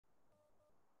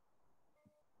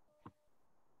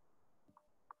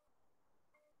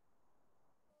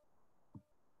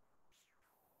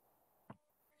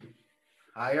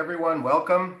Hi, everyone.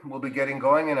 Welcome. We'll be getting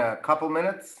going in a couple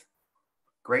minutes.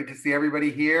 Great to see everybody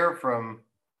here from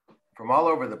all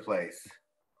over the place.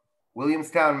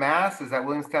 Williamstown, Mass. Is that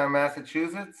Williamstown,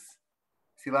 Massachusetts?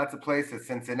 See lots of places.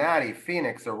 Cincinnati,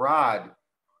 Phoenix, Arad,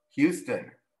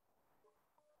 Houston,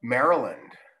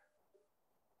 Maryland,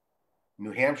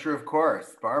 New Hampshire, of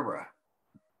course, Barbara,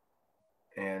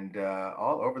 and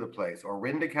all over the place.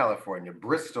 Orinda, California,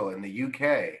 Bristol in the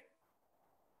UK.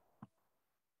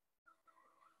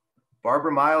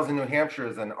 Barbara Miles in New Hampshire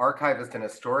is an archivist and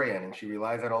historian, and she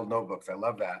relies on old notebooks. I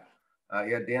love that.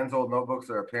 Yeah, Dan's old notebooks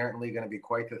are apparently going to be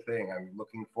quite the thing. I'm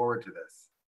looking forward to this.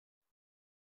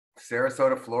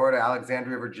 Sarasota, Florida,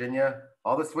 Alexandria, Virginia,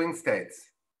 all the swing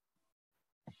states.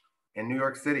 In New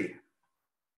York City.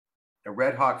 A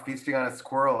red hawk feasting on a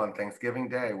squirrel on Thanksgiving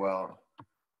Day. Well,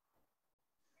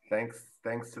 thanks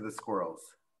to the squirrels.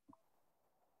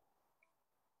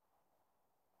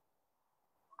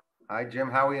 Hi, Jim,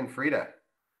 Howie, and Frida.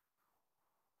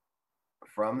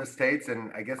 From the States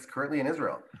and I guess currently in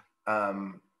Israel.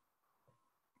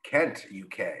 Kent,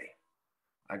 UK.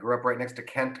 I grew up right next to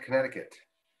Kent, Connecticut.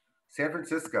 San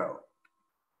Francisco.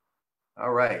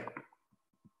 All right.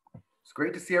 It's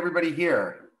great to see everybody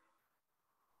here.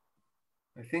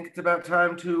 I think it's about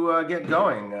time to get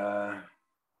going. I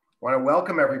want to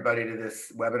welcome everybody to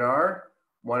this webinar,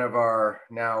 one of our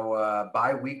now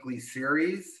bi-weekly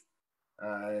series.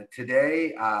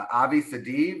 Today, Avi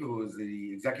Sadiv, who is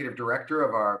the executive director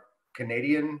of our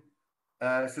Canadian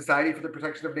Society for the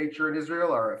Protection of Nature in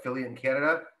Israel, our affiliate in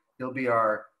Canada, he'll be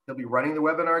running the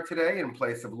webinar today in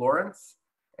place of Lawrence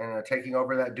and taking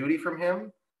over that duty from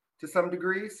him to some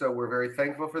degree. So we're very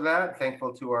thankful for that.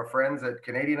 Thankful to our friends at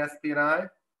Canadian SPNI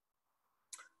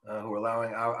who are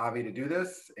allowing Avi to do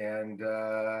this. And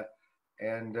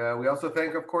we also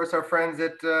thank, of course, our friends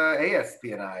at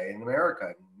ASPNI in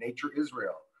America, Nature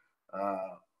Israel,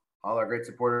 all our great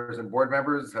supporters and board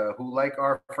members who, like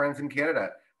our friends in Canada,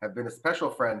 have been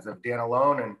special friends of Dan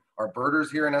Alon and our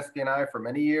birders here in SPNI for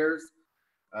many years.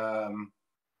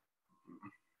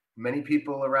 Many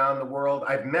people around the world,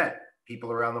 I've met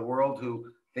people around the world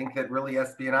who think that really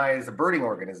SPNI is a birding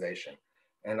organization.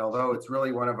 And although it's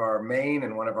really one of our main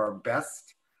and one of our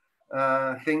best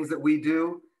things that we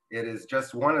do, it is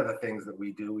just one of the things that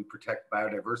we do. We protect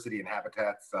biodiversity and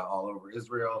habitats all over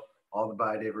Israel. All the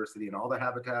biodiversity and all the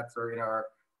habitats are in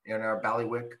our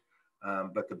bailiwick,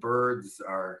 but the birds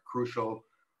are crucial.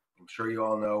 I'm sure you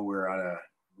all know we're on the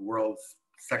world's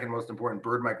second most important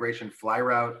bird migration fly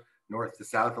route, north to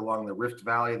south along the Rift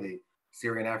Valley, the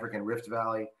Syrian African Rift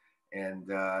Valley,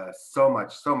 and so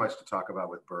much to talk about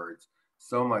with birds,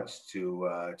 so much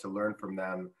to learn from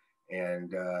them,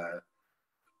 and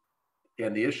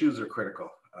the issues are critical.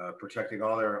 Protecting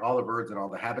all the birds and all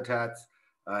the habitats.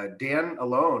 Dan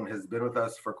Alon has been with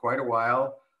us for quite a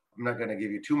while. I'm not going to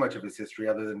give you too much of his history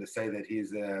other than to say that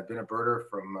he's been a birder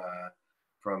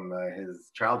from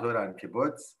his childhood on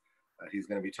kibbutz. He's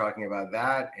going to be talking about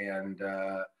that and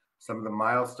some of the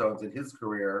milestones in his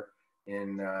career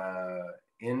in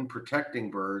protecting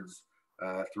birds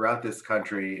throughout this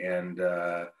country, and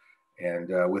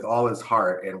with all his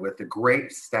heart and with the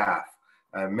great staff,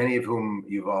 many of whom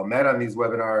you've all met on these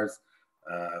webinars,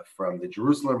 from the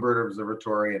Jerusalem Bird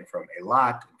Observatory and from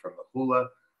Eilat and from the Hula.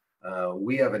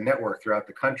 We have a network throughout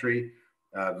the country.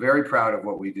 Very proud of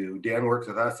what we do. Dan works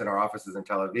with us in our offices in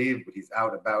Tel Aviv, but he's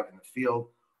out about in the field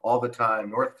all the time,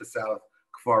 north to south.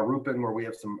 Kfar Rupin, where we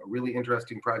have some really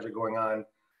interesting project going on,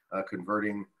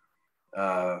 converting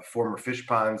former fish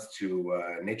ponds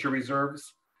to nature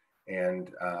reserves.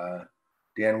 And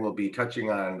Dan will be touching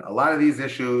on a lot of these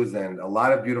issues and a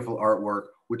lot of beautiful artwork,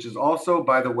 which is also,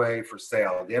 by the way, for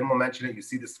sale. Dan will mention it. You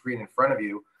see the screen in front of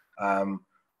you.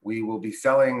 We will be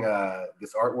selling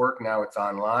this artwork. Now it's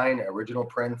online, original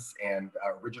prints and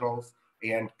originals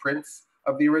and prints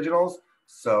of the originals.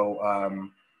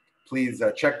 So please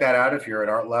check that out if you're an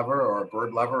art lover or a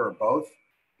bird lover or both.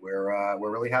 We're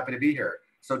really happy to be here.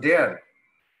 So Dan,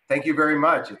 thank you very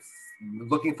much. It's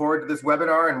looking forward to this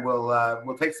webinar, and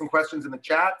we'll take some questions in the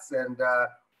chats, and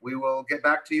we will get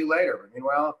back to you later. But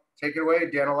meanwhile, take it away,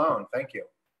 Dan Alon. Thank you.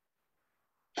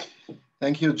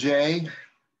 Thank you, Jay.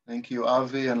 Thank you,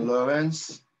 Avi and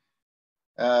Lawrence.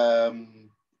 Good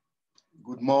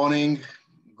morning,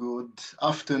 good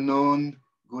afternoon,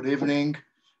 good evening,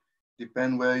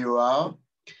 depend where you are.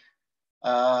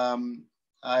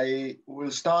 I will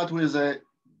start with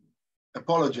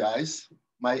apologize.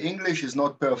 My English is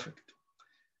not perfect.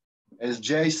 As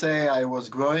Jay say, I was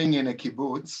growing in a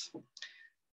kibbutz,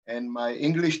 and my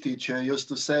English teacher used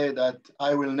to say that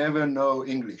I will never know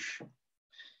English,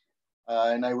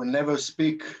 and I will never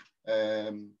speak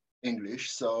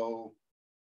English. So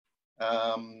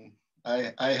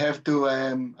I have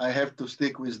to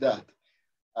stick with that.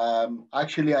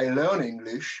 Actually, I learn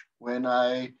English when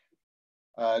I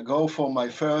go for my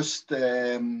first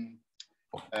bird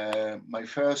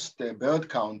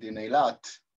count in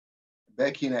Eilat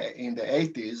back in the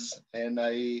 80s, and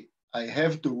I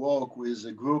have to work with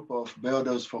a group of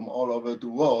birders from all over the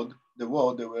world. There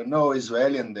were no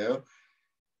Israelis there,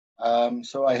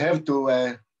 so I have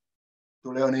to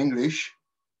learn English.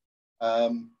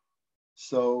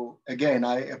 So again,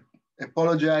 I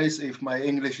apologize if my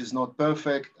English is not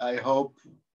perfect. I hope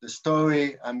the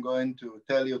story I'm going to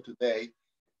tell you today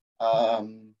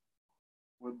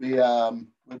will be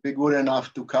good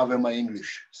enough to cover my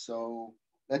English. So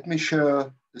let me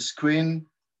share the screen,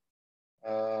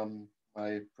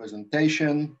 my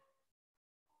presentation.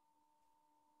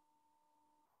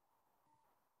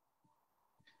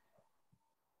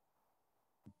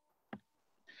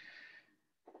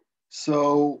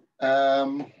 So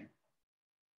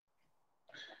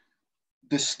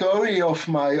the story of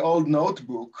my old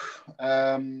notebook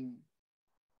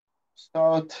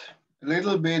start a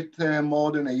little bit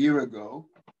more than a year ago.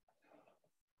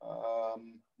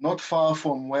 Not far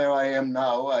from where I am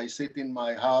now. I sit in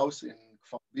my house in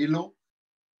Kfar Bilu,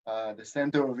 the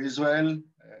center of Israel,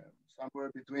 somewhere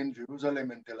between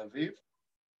Jerusalem and Tel Aviv.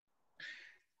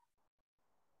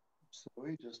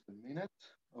 Sorry, just a minute.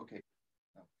 Okay.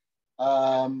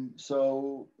 I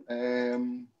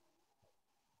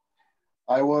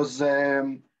was,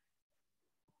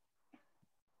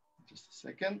 just a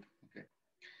second. Okay.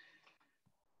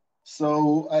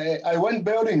 So I went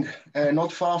birding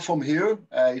not far from here.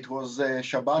 It was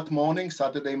Shabbat morning,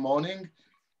 Saturday morning,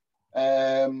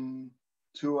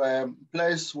 to a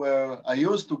place where I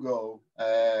used to go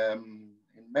in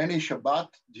many Shabbat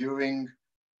during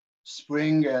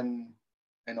spring and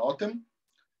autumn.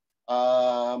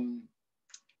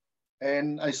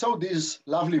 And I saw this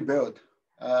lovely bird.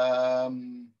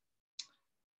 And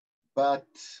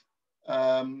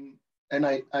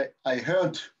I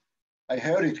heard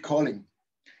it calling.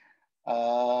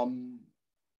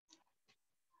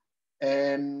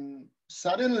 And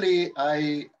suddenly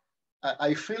I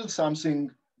feel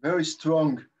something very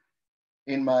strong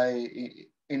in my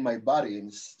body,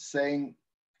 and saying,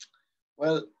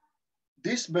 well,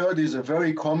 this bird is a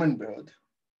very common bird.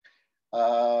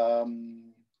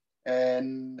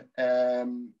 And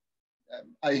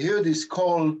I hear this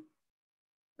call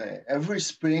every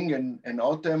spring and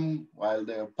autumn while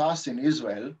they pass in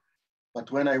Israel.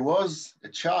 But when I was a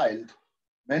child,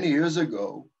 many years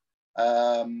ago,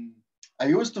 I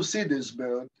used to see this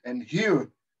bird and hear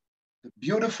the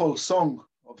beautiful song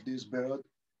of this bird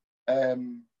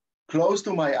close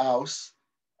to my house.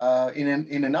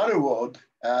 In another word,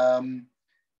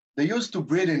 they used to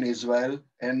breed in Israel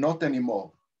and not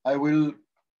anymore. I will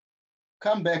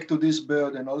come back to this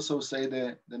bird and also say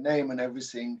the name and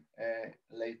everything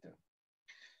later.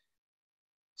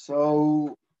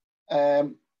 So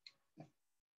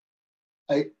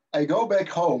I go back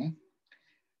home,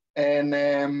 and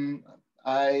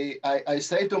I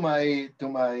say to my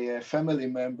family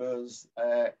members,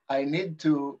 I need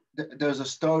to. There's a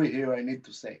story here I need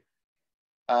to say.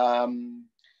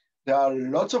 There are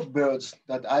lots of birds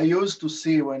that I used to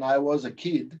see when I was a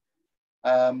kid,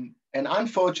 and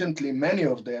unfortunately, many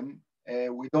of them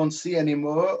we don't see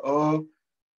anymore, or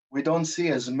we don't see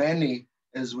as many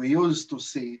as we used to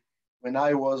see when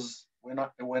I was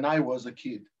a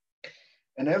kid.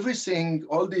 And everything,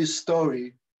 all this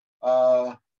story,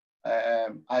 I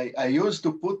used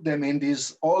to put them in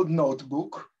this old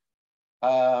notebook.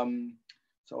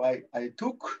 So I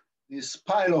took this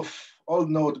pile of old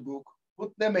notebook,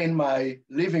 put them in my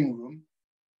living room.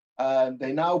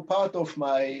 They're now part of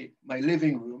my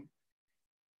living room.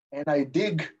 And I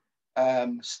dig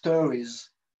stories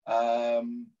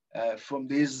from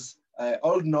this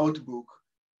old notebook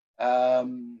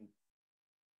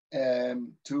to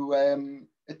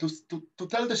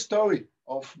tell the story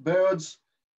of birds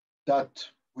that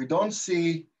we don't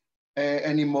see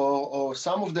anymore, or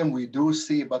some of them we do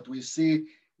see, but we see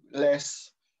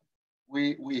less,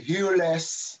 we hear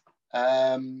less.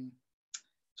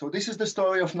 So this is the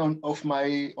story of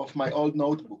my old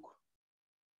notebook.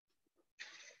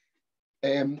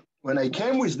 When I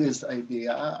came with this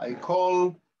idea, I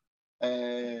called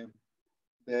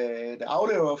the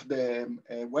author of the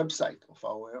website, of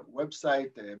our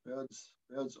website,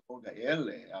 Birds.org.il,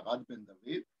 Arad Ben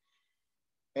David.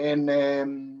 And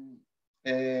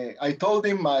I told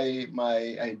him my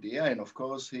idea, and of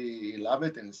course he loved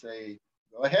it and say,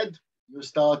 go ahead, you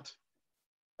start.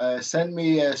 Send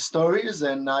me stories,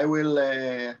 and I will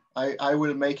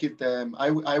make it.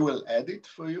 I will edit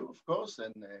for you, of course,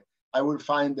 and I will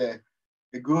find a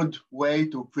good way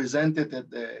to present it at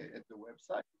the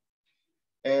website.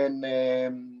 And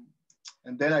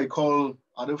then I call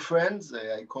other friends.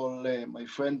 I call my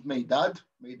friend Meidad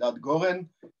Goren.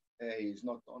 He's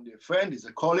not only a friend, he's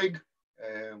a colleague,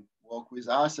 work with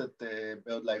us at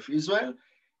Birdlife Israel.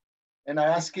 And I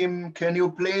ask him, can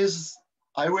you please,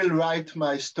 I will write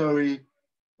my stories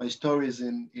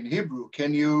in Hebrew.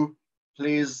 Can you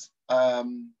please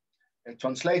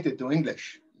translate it to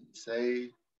English? He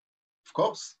say, of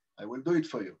course, I will do it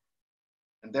for you.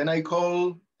 And then I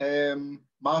call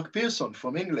Mark Pearson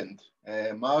from England.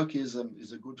 Mark is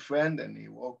a good friend, and he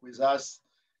worked with us,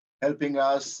 helping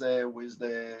us with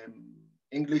the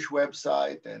English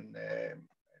website and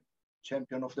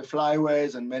Champion of the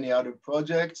Flyways and many other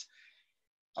projects.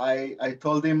 I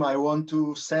told him I want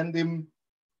to send him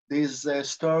these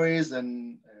stories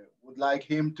and would like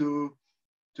him to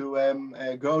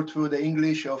go through the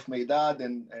English of Meidad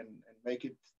and make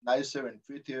it nicer and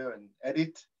prettier and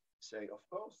edit. Say, of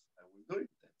course, I will do it.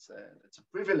 That's a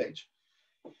privilege.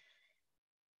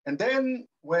 And then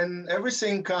when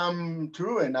everything come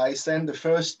through and I sent the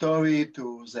first story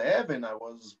to Zev, and I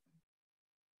was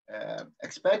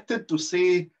expected to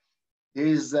see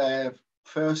his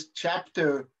first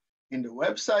chapter in the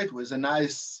website with a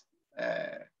nice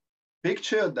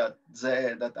picture that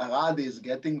Arad is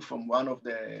getting from one of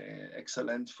the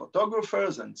excellent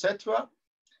photographers, etc.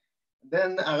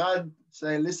 Then Arad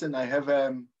say, listen, I have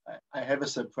a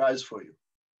surprise for you.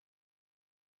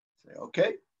 I say,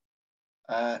 okay.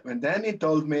 And then he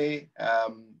told me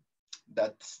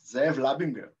that Zev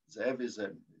Labinger, Zev is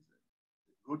a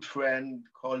good friend,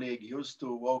 colleague, used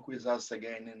to work with us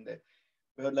again in the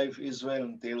Birdlife Israel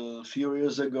until a few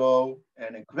years ago,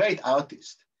 and a great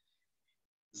artist.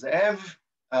 Zev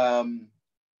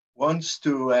wants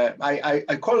to,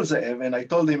 I called Zev and I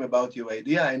told him about your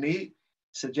idea, and he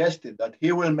suggested that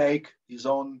he will make his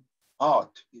own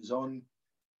art, his own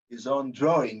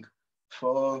drawing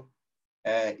for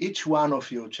each one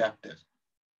of your chapters.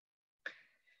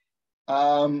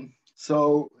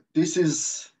 So this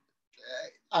is,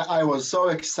 I was so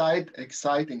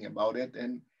exciting about it,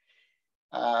 and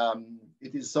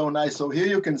it is so nice. So here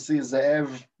you can see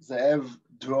Zev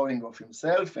drawing of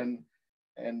himself, and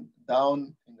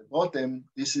down in the bottom,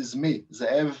 this is me.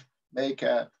 Zev make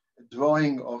a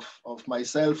drawing of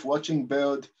myself watching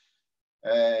bird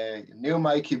near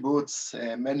my kibbutz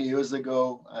many years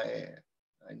ago.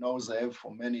 I know Zev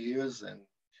for many years, and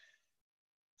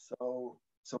so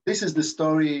this is the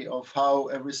story of how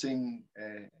everything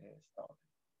started.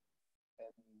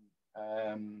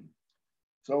 And,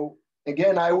 so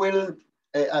again, I will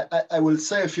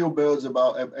say a few words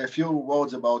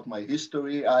about my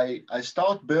history. I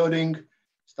start bird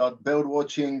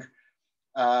watching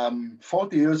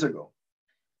 40 years ago.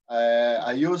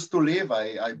 I used to live.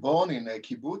 I born in a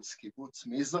kibbutz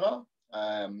Mizra,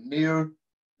 near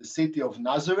the city of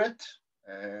Nazareth,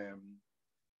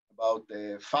 about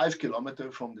 5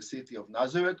 kilometers from the city of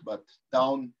Nazareth, but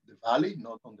down the valley,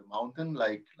 not on the mountain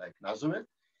like Nazareth.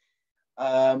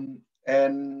 And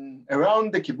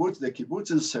around the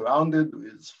kibbutz is surrounded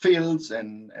with fields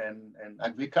and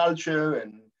agriculture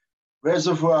and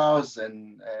reservoirs,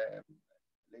 and a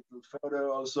little further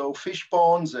also fish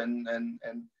ponds and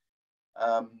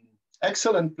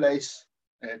excellent place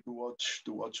to watch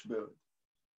birds.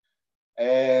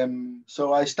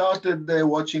 So I started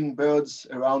watching birds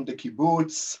around the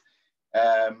kibbutz.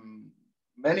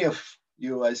 Many of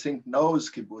you, I think,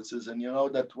 knows kibbutzes, and you know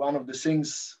that one of the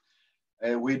things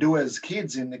we do as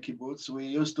kids in the kibbutz, we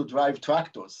used to drive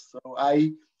tractors. So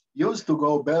I used to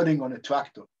go birding on a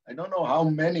tractor. I don't know how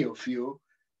many of you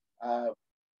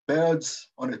birds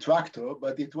on a tractor,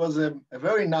 but it was a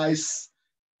very nice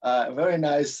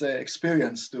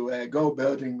experience to go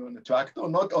birding on a tractor.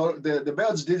 Not all the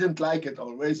birds didn't like it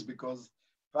always because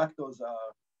tractors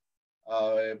are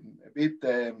a bit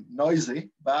noisy,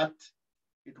 but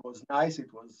it was nice.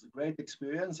 It was a great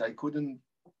experience. I couldn't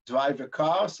drive a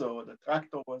car, so the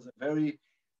tractor was a very,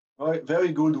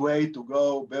 very good way to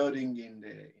go birding in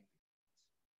the.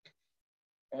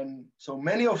 And so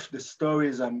many of the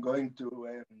stories I'm going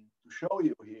to show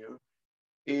you here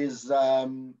is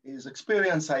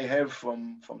experience I have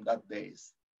from that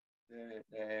days.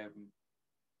 The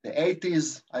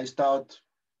 80s, I start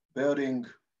birding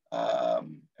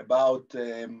about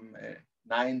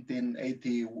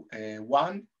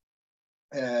 1981.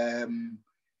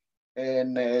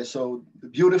 So the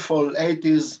beautiful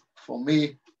 80s for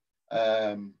me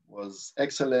was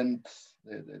excellent.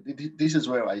 This is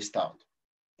where I start.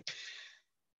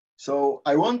 So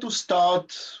I want to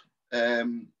start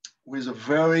with a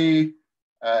very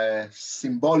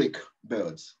symbolic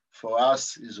birds. for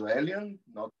us Israelis,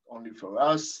 not only for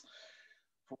us,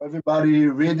 for everybody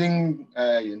reading,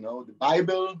 the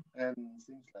Bible and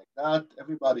things like that.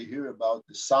 Everybody hear about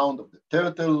the sound of the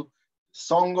turtle, the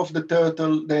song of the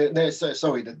turtle,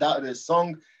 the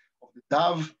song of the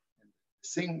dove,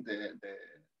 sing the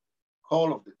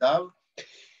call of the dove.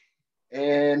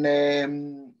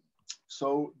 And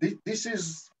so this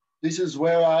is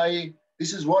what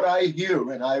I hear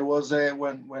when I was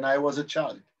a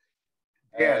child.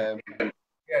 Yeah,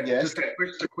 Yes. just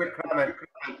a quick comment.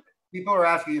 People are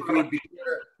asking if you would be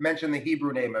sure to mention the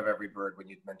Hebrew name of every bird when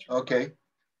you mention. Okay,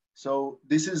 so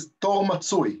this is tor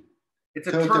matsui. It's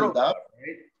a turtle dove,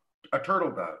 right? A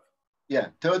turtle dove. Yeah,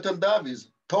 turtle dove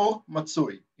is tor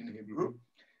matsui in Hebrew.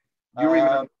 You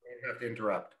remember, you have to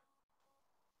interrupt.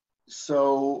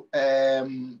 So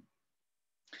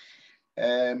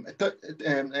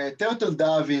turtle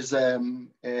dove is a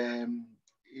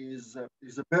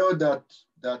bird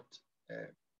that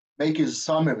make his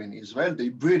summer in Israel. They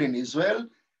breed in Israel,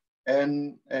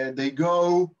 and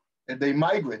they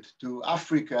migrate to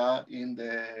Africa in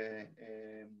the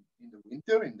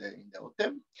winter, in the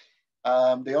autumn.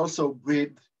 They also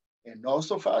breed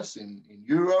north of us in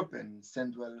Europe and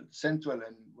Central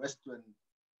and Western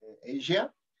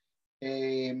Asia.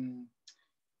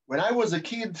 When I was a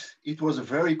kid, it was a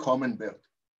very common bird.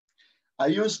 I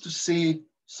used to see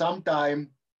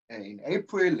sometime in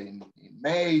April, in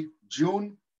May,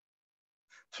 June,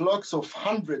 flocks of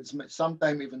hundreds,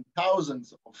 sometimes even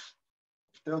thousands of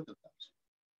turtle doves.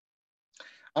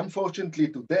 Unfortunately,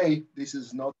 today, this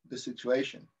is not the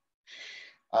situation.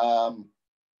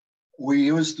 We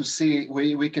used to see,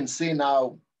 we can see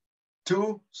now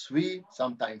 2, 3,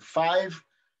 sometimes 5.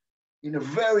 In a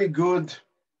very good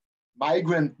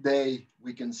migrant day,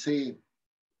 we can see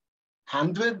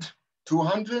 100,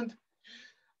 200,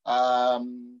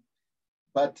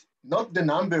 but not the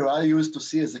number I used to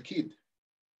see as a kid.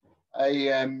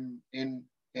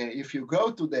 If you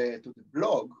go to the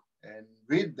blog and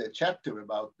read the chapter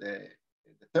about the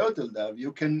turtle dove,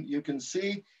 you can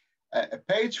see a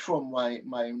page from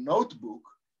my notebook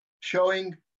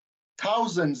showing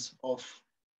thousands of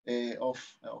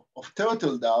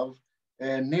turtle dove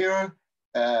near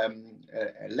a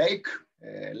lake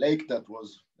that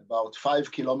was about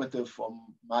 5 kilometers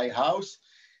from my house.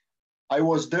 I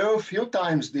was there a few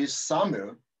times this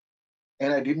summer,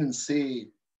 and I didn't see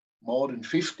more than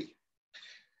 50.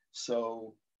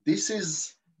 So this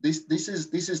is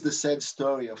the sad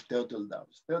story of turtle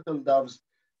doves. Turtle doves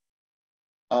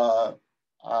are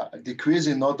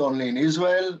decreasing not only in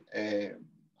Israel.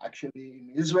 Actually,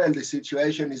 in Israel, the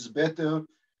situation is better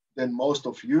than most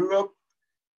of Europe.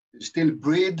 They still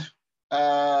breed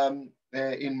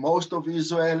in most of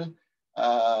Israel.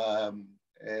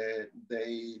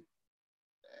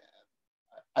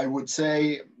 I would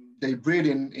say they breed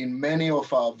in many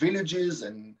of our villages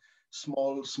and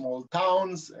small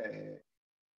towns,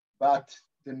 but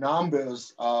the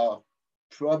numbers are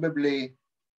probably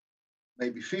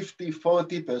maybe 50,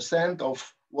 40%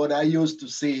 of what I used to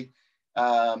see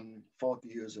 40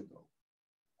 years ago.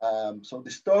 So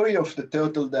the story of the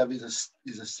turtle dove is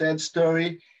a sad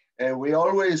story. We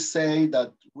always say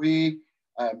that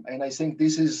and I think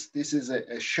this is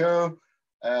a sure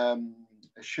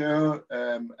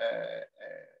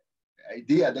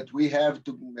idea that we have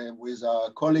with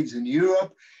our colleagues in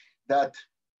Europe, that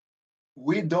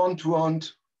we don't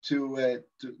want the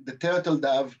turtle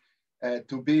dove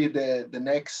to be the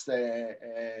next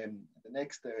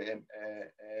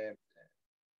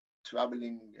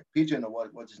traveling pigeon, or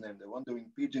what's his name, the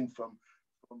wandering pigeon from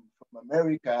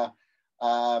America.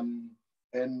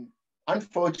 And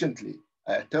unfortunately,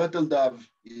 turtle dove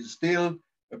is still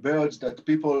a bird that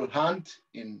people hunt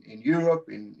in Europe,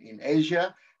 in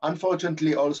Asia.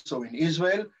 Unfortunately, also in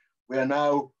Israel. We are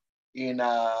now in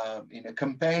a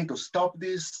campaign to stop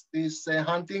this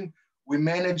hunting. We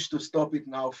managed to stop it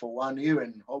now for 1 year,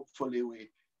 and hopefully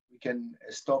we can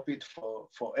stop it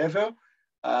forever.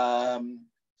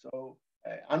 So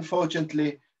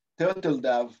unfortunately, turtle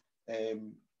dove,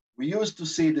 we used to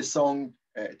see the song,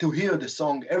 to hear the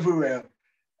song everywhere.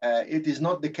 It is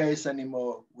not the case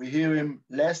anymore. We hear him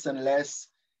less and less.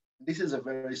 This is a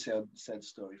very sad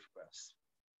story for us.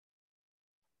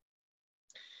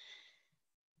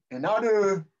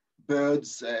 Another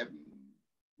birds,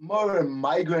 more a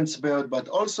migrants bird, but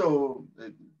also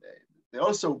they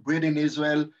also breed in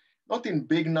Israel, not in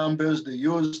big numbers. They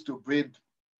used to breed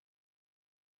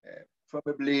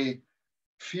probably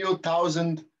few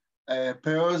thousand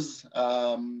pairs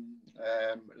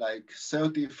like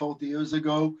 30, 40 years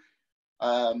ago.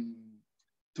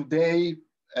 Today,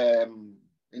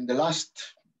 in the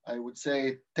last I would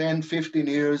say 10, 15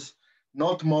 years,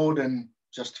 not more than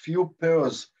just few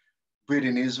pairs breed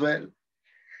in Israel.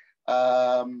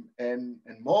 And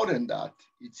more than that,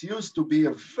 it used to be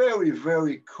a very,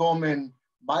 very common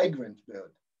migrant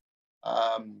bird.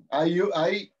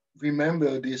 I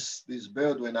remember this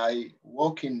bird when I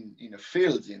walk in a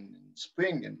field in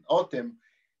spring and autumn.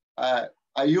 I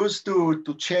used to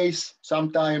chase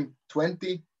sometime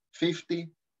 20, 50,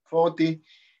 40.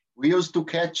 We used to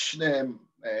catch them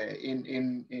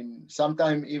in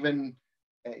sometime even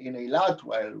in a lot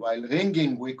while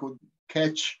ringing, we could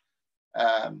catch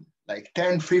like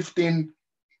 10, 15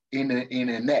 in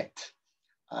a net.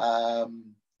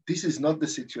 This is not the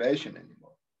situation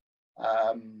anymore.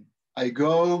 I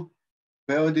go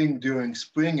birding during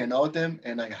spring and autumn,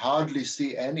 and I hardly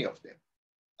see any of them.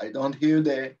 I don't hear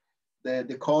the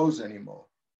calls anymore.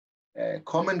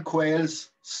 Common quails,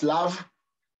 Slav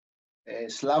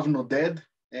noded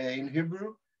in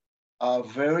Hebrew, are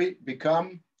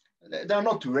they're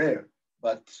not rare,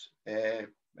 but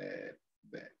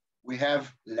we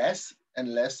have less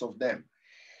and less of them.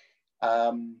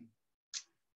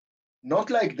 Not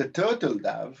like the turtle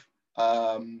dove,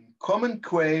 common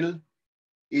quail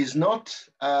is not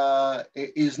an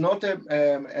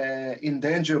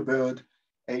endangered bird.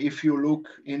 If you look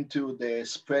into the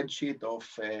spreadsheet of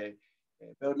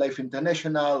BirdLife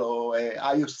International or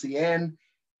IUCN,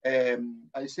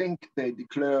 I think they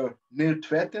declare near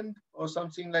threatened or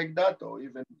something like that, or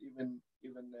even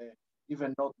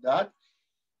not that.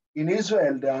 In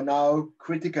Israel, they are now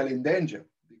critically endangered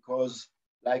because,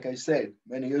 like I said,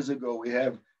 many years ago, we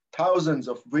have thousands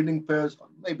of breeding pairs,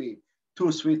 maybe 2,000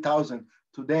 or 3,000.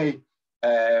 Today,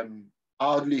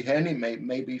 hardly any,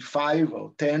 maybe 5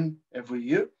 or 10 every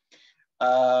year.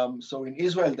 So in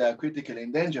Israel, they are critically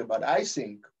endangered. But I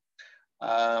think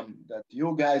that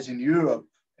you guys in Europe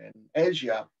and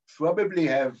Asia probably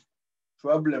have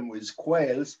problem with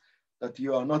quails that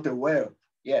you are not aware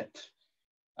yet,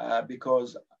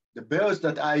 because the birds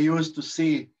that I used to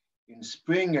see in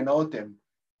spring and autumn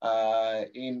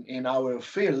in our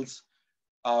fields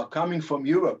are coming from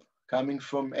Europe, coming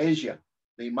from Asia.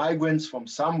 They migrants from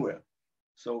somewhere.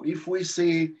 So if we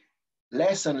see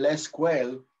less and less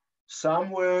quail,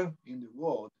 somewhere in the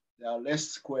world, there are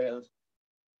less quails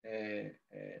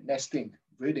nesting,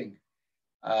 breeding.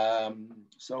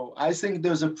 So I think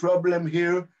there's a problem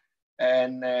here,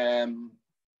 and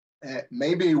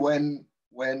maybe when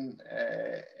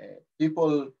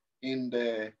people in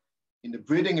the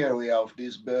breeding area of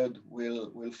this bird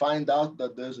will find out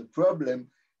that there's a problem,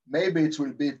 maybe it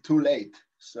will be too late.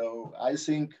 So I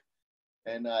think,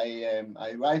 and I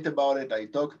write about it, I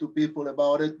talk to people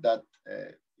about it, that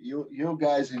you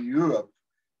guys in Europe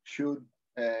should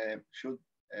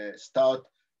start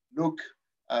look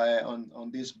on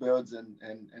these birds and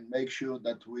make sure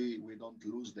that we don't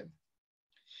lose them.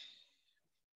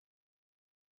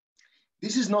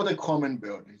 This is not a common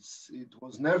bird. It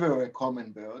was never a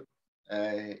common bird.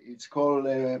 It's called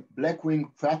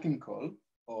black-winged pratincle,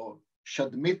 or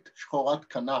shadmit shchorat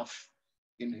kanaf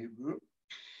in Hebrew.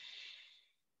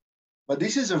 But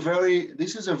this is a very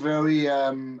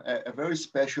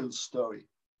special story.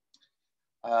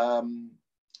 About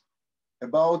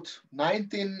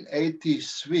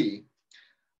 1983,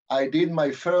 I did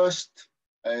my first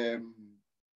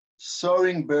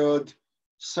soaring bird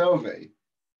survey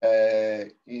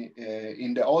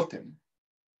in the autumn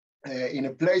in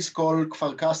a place called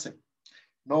Kfar Kasem,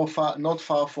 not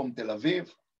far from Tel Aviv.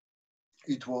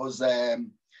 It was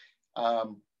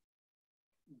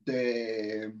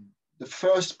the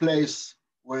first place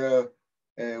where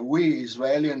we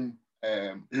Israelis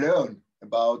learn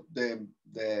about the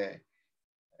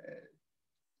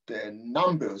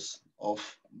numbers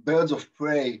of birds of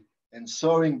prey and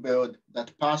soaring bird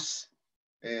that pass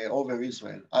over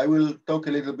Israel. I will talk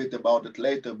a little bit about it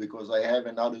later because I have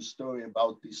another story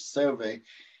about this survey.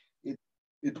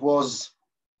 It was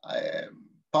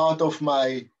part of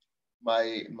my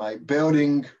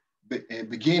birding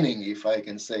beginning, if I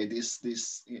can say,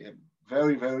 this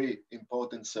very, very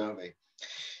important survey.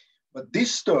 But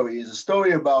this story is a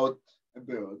story about a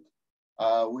bird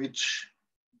which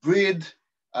breed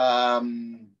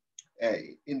in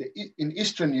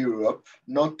Eastern Europe,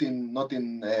 not in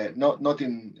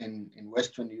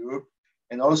Western Europe,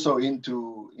 and also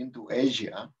into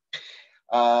Asia.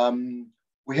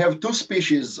 We have 2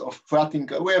 species of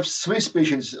pratincle. We have 3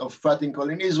 species of pratincle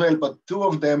in Israel, but 2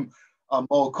 of them are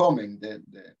more common: the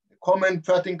common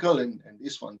pratincle and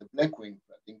this one, the black-winged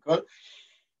pratincle.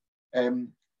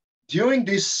 During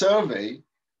this survey,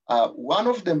 one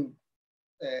of them,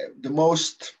 the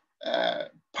most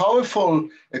powerful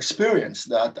experience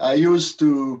that I used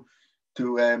to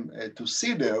to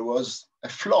see there was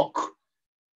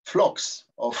flocks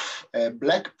of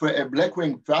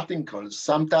black-winged pratincols,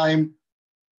 sometime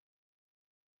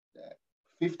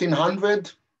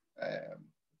 1,500,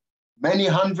 many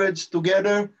hundreds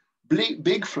together,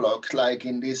 big flocks, like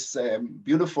in this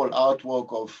beautiful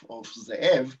artwork of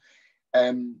Zev,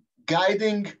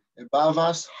 guiding above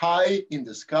us, high in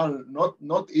the sky,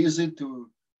 not easy to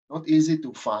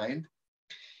find.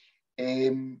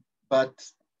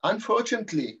 But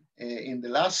unfortunately, in the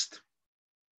last,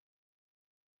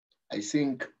 I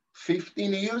think,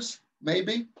 15 years,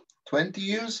 maybe 20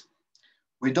 years,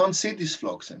 we don't see these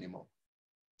flocks anymore.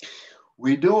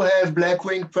 We do have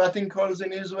black-winged pratincols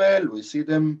in Israel. We see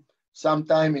them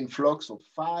sometime in flocks of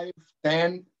 5,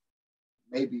 10,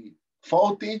 maybe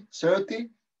 40, 30.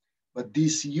 But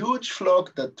this huge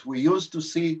flock that we used to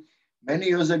see many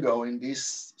years ago in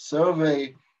this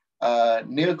survey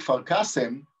near Kfar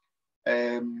Kasem,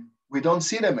 we don't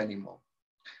see them anymore.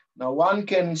 Now, one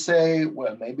can say,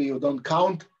 well, maybe you don't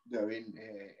count there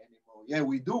anymore. Yeah,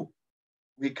 we do.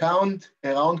 We count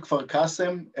around Kfar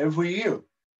Kasem every year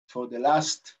for the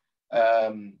last,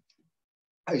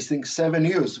 I think, 7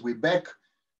 years. We're back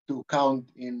to count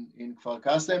in Kfar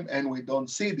Kasem, and we don't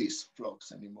see these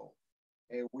flocks anymore.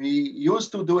 We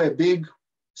used to do a big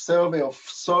survey of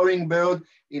soaring bird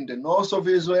in the north of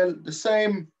Israel, the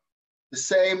same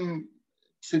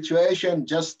situation,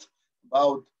 just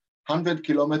about 100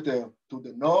 kilometers to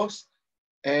the north,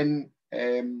 and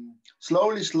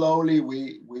slowly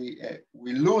we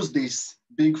lose these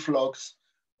big flocks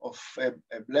of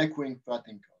black-winged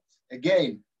pratincols.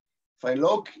 Again,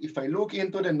 if I look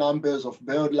into the numbers of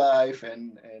Birdlife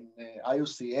and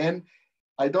IUCN,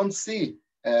 I don't see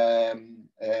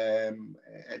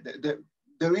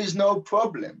there is no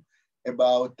problem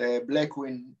about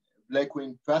black-winged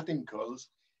pratincols.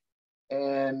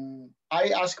 And I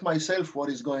ask myself, what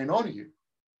is going on here?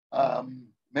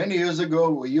 Many years ago,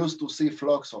 we used to see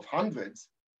flocks of hundreds,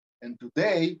 and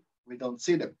today we don't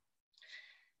see them.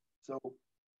 So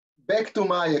back to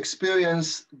my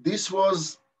experience, this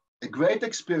was a great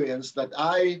experience that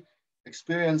I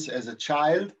experienced as a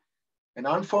child. And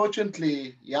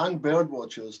unfortunately, young bird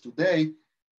watchers today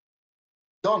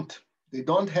they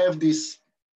don't have this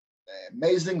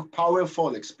amazing,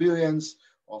 powerful experience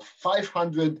of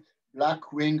 500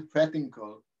 black-winged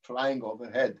pratincol flying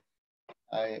overhead.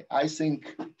 I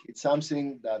think it's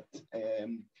something that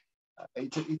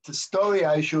it's a story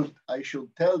I should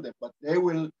tell them, but they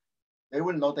will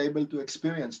not able to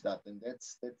experience that, and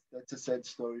that's a sad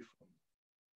story for me.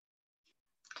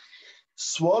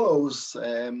 Swallows,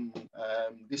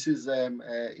 this is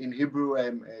in Hebrew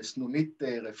snunit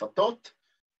refatot.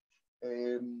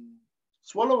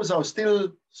 Swallows are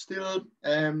still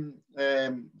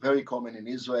very common in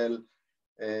Israel.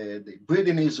 They breed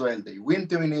in Israel, they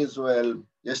winter in Israel.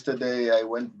 Yesterday I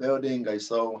went birding, I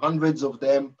saw hundreds of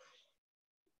them.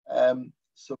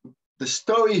 So the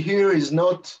story here is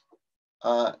not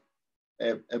a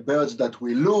birds that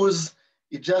we lose,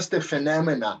 it's just a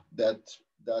phenomena that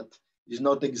does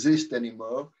not exist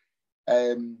anymore.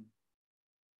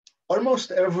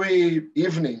 Almost every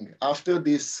evening after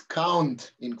this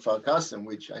count in Kfar Kasem,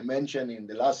 which I mentioned in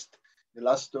the last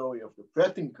story of the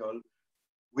pratincol,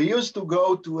 we used to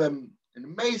go to an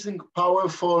amazing,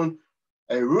 powerful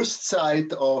roost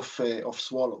site of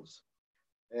swallows.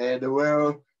 There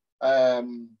were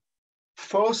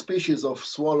 4 species of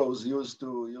swallows used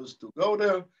to go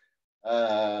there.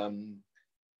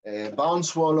 Barn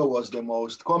swallow was the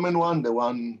most common one, the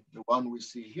one we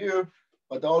see here,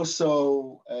 but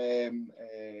also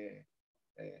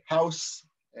house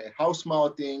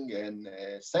marting and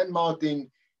sand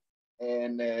marting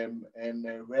and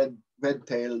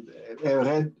red-tailed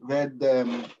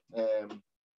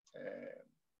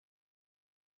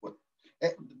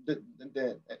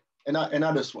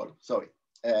another swallow. Sorry,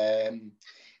 and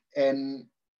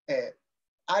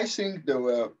I think there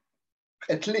were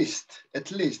at least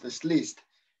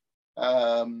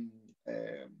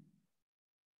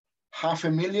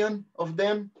 500,000 of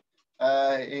them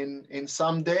in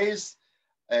some days,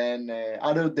 and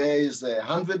other days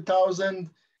 100,000.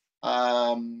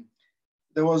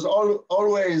 There was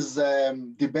always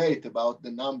debate about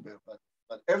the number, but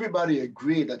everybody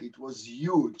agreed that it was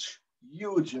huge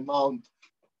amount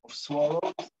of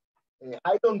swallows.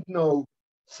 I don't know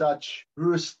such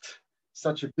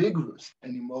a big roost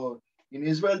anymore. In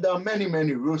Israel, there are many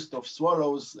roosts of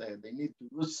swallows. They need to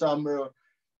roost somewhere,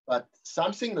 but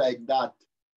something like that,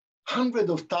 hundreds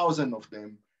of thousands of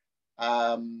them,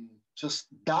 just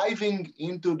diving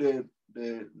into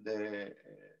the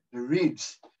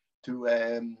reeds to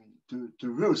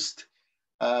roost.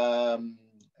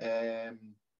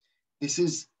 This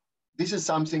is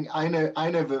something I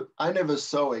never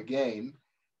saw again,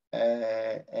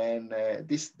 and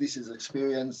this is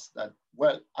experience that,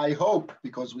 well, I hope,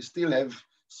 because we still have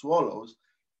swallows,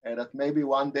 that maybe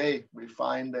one day we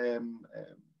find an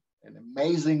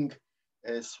amazing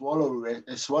swallow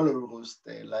roost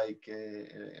like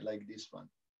this one.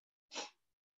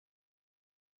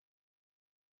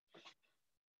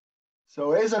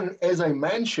 So as I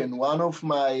mentioned, one of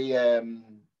my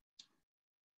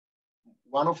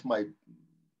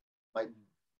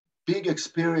big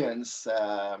experience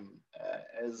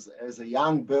as a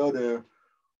young birder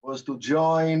was to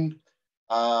join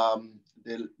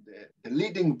the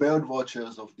leading bird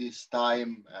watchers of this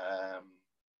time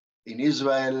in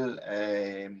Israel.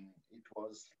 It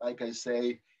was, like I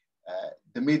say,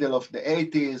 the middle of the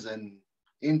 80s and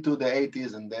into the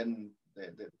 80s, and then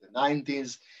the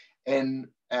 90s, and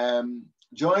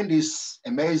joined this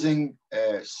amazing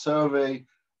survey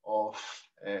of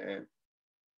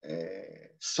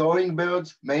soaring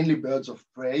birds, mainly birds of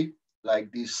prey,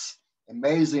 like these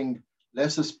amazing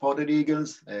lesser spotted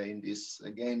eagles in this,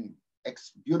 again,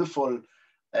 beautiful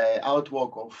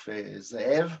artwork of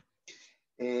Zev.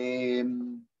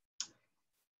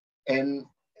 And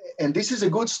this is a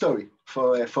good story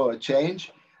for a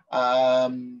change.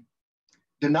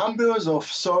 The numbers of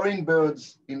soaring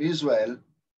birds in Israel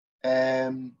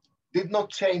did not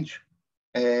change,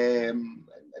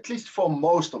 at least for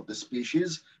most of the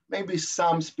species. Maybe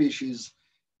some species,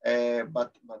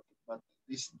 but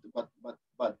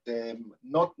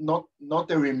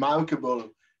not a remarkable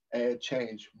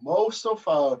change. Most of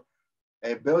our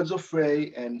birds of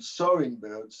prey and soaring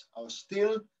birds are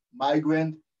still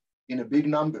migrant in a big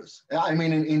numbers. I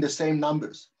mean, in the same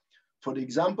numbers. For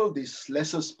example, this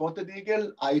lesser spotted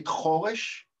eagle, Ait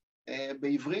Choresh,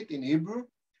 בעברית, in Hebrew,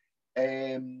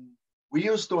 we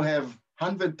used to have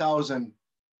 100,000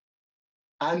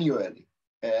 annually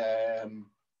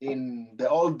in the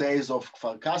old days of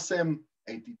Kfar Kasem,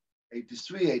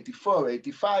 83, 84,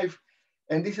 85.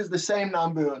 And this is the same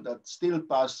number that still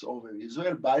pass over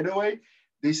Israel. By the way,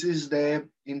 this is the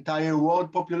entire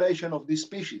world population of this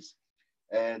species.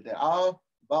 There are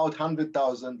about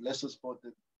 100,000 lesser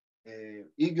spotted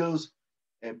eagles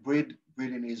breed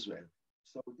in Israel.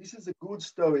 So this is a good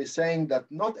story saying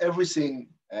that not everything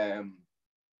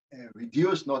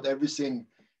reduced, not everything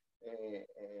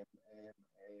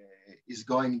is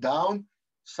going down.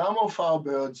 Some of our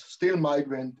birds still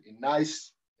migrate in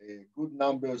nice, good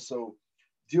numbers. So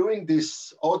during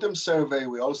this autumn survey,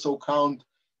 we also count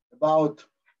about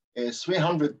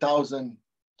 300,000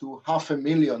 to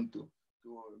 500,000 to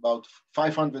about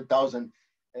 500,000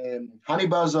 honey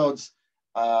buzzards,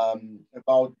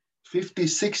 about 50,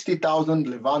 60,000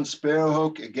 Levant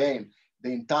sparrowhawk. Again,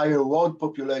 the entire world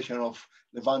population of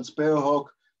Levant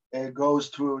sparrowhawk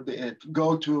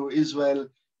go to Israel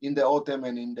in the autumn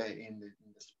and in the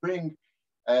spring.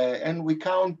 And we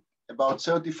count about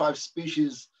 35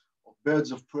 species of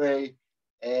birds of prey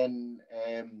and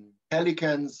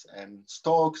pelicans and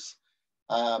storks.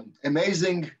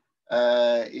 Amazing.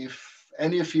 If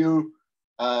any of you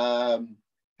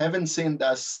haven't seen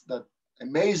that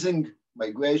amazing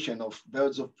migration of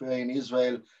birds of prey in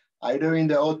Israel, either in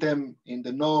the autumn in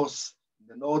the north,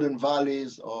 the northern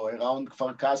valleys, or around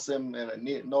Kfar Kasem,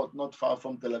 not far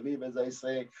from Tel Aviv, as I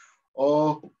say,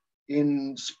 or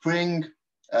in spring,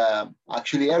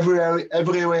 actually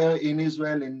everywhere in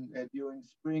Israel during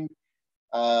spring.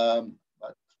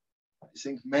 But I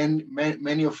think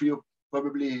many of you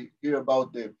probably hear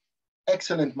about the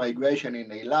excellent migration in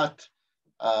Eilat.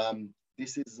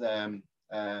 This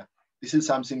is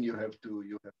something you have to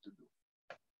do.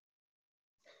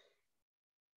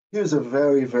 Here's a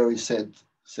very, very sad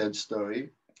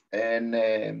story, and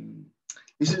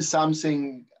this is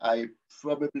something I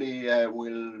probably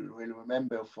will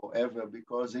remember forever,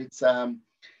 because it's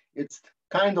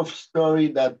kind of story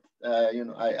that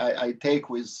I take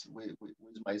with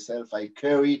myself. I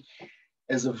carry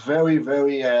as a very,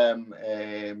 very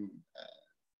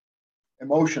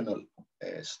emotional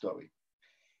story.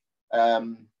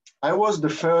 I was the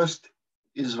first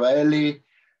Israeli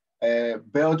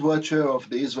bird watcher of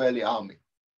the Israeli army.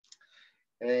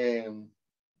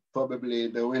 Probably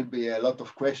there will be a lot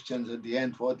of questions at the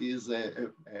end. What is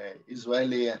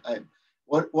Israeli?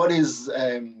 What is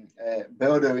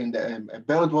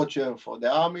bird watcher for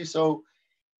the army? So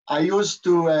I used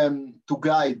to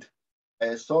guide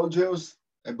soldiers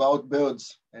about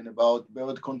birds and about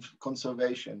bird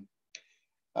conservation.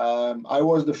 I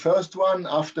was the first one.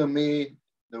 After me,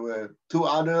 there were two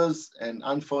others, and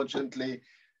unfortunately,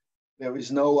 there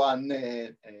was no one.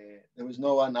 There was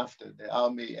no one after. The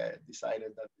army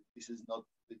decided that it this is not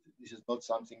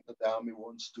something that the army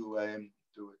wants to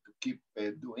keep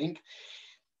doing.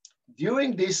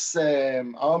 During this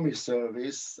army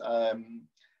service,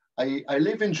 I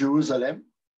live in Jerusalem,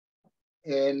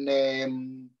 and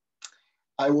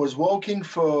I was working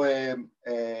for an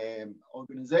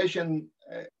organization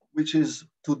which is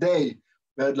today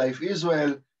Birdlife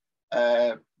Israel.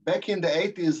 Back in the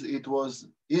 80s, it was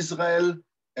Israel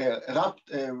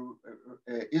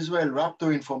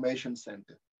Raptor Information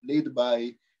Center, led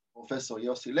by Professor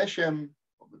Yossi Leshem.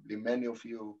 Probably many of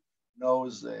you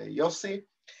knows Yossi.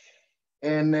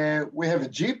 And we have a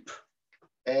Jeep,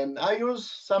 and I use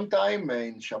sometime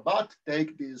in Shabbat,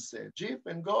 take this Jeep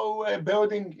and go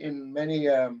birding in many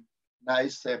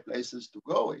nice places to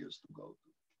go. I used to go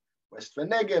to West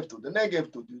Negev, to the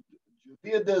Negev, to the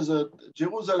Judea Desert.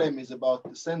 Jerusalem is about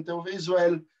the center of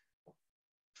Israel.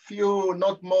 Few,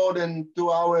 not more than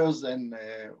 2 hours, and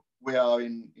we are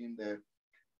in the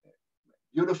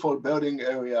beautiful birding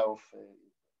area of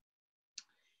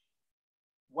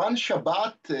one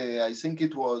Shabbat, I think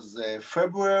it was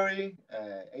February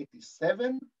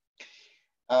 87.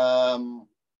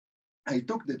 I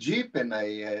took the Jeep and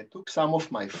I took some of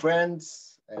my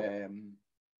friends,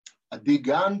 Adi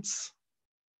Gantz,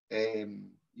 Gidon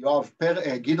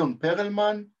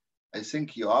Perelman, I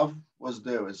think Yoav was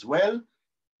there as well,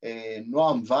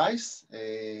 Noam Weiss,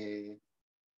 and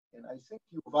I think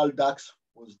Yuval Dax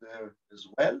was there as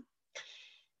well.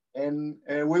 And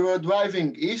we were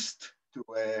driving east to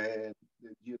the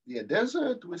Judea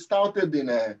Desert. We started in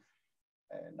a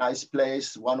nice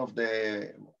place, one of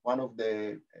the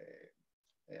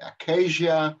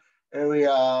Acacia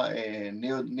area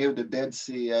near the Dead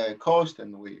Sea coast,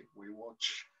 and we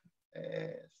watch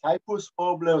cypress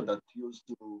warbler that used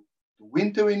to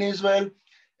winter in Israel.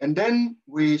 And then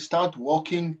we start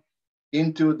walking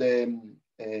into the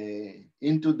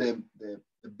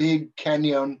big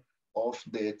canyon of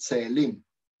the Tzelim.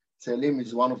 Tzelim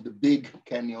is one of the big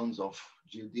canyons of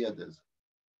Judea Desert.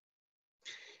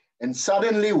 And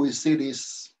suddenly we see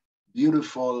this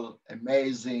beautiful,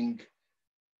 amazing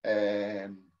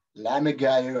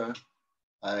Lamegayer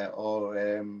or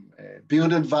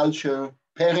bearded vulture,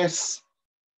 Peres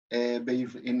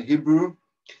in Hebrew.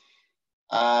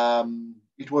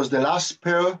 It was the last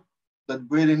pair that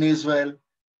breed in Israel.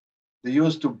 They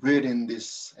used to breed in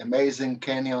this amazing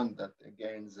canyon that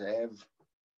again Zev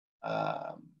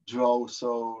draw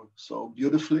so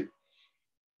beautifully.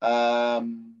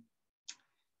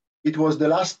 It was the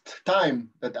last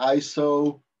time that I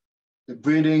saw the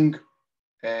breeding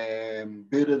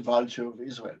bearded vulture of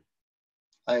Israel.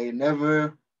 I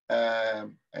never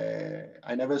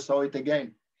saw it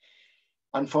again.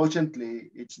 Unfortunately,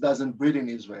 it doesn't breed in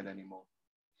Israel anymore.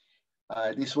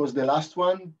 This was the last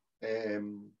one.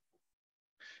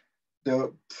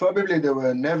 Probably there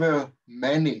were never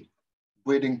many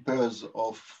breeding pairs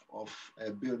of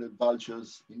bearded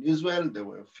vultures in Israel. There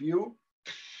were a few,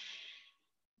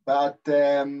 but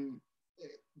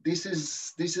this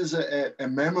is a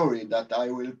memory that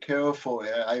I will care for.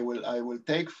 I will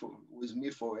take with me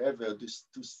forever.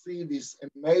 To see these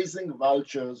amazing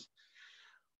vultures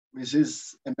with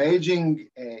this amazing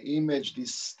image,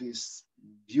 this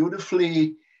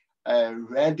beautifully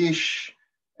reddish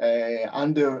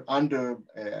under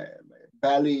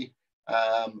belly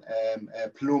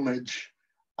plumage.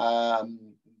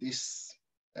 This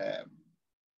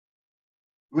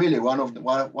really one of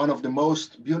the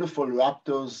most beautiful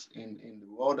raptors in the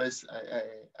world. I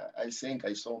think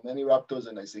I saw many raptors,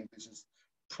 and I think this is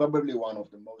probably one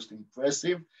of the most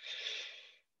impressive.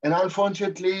 And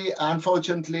unfortunately,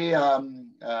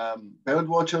 bird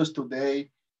watchers today,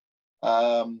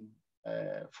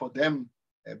 for them,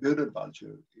 a bearded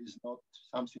vulture is not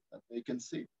something that they can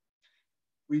see.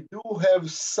 We do have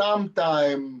some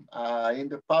time in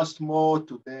the past more,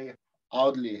 today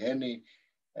hardly any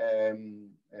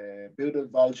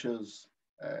bearded vultures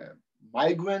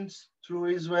migrants through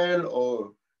Israel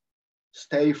or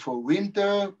stay for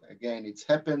winter. Again, it's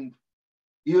happened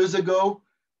years ago.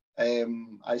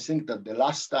 I think that the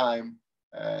last time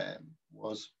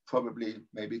was probably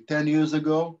maybe 10 years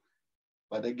ago.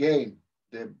 But again,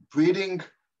 the breeding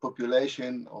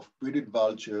population of breeded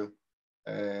vulture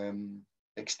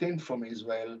extinct from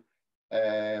Israel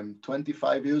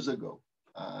 25 years ago,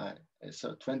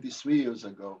 so 23 years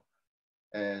ago.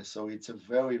 So it's a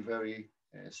very, very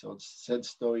sad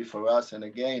story for us. And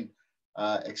again,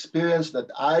 experience that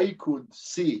I could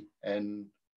see and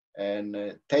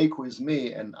take with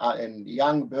me, and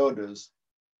young birders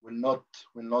will not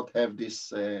have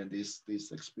this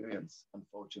experience,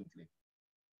 unfortunately.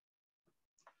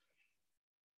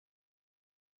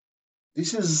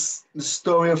 This is the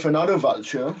story of another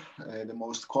vulture, the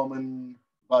most common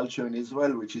vulture in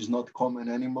Israel, which is not common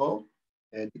anymore,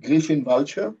 the griffin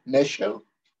vulture, nesher,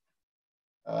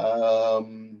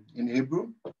 in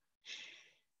Hebrew.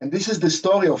 And this is the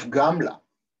story of Gamla.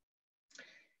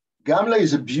 Gamla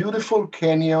is a beautiful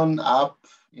canyon up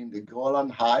in the Golan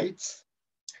Heights.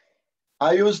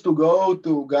 I used to go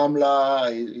to Gamla.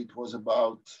 It was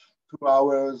about 2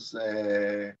 hours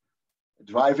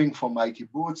driving from my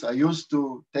kibbutz. I used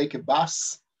to take a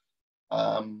bus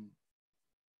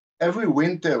every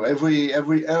winter,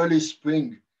 every early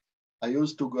spring. I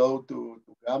used to go to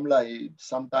Gamla.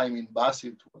 Sometime in bus,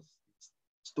 it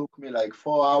took me like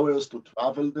 4 hours to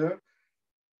travel there.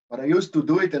 But I used to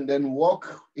do it and then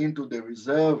walk into the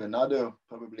reserve, another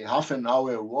probably half an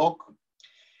hour walk.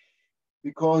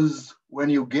 Because when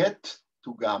you get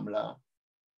to Gamla,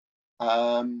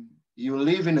 you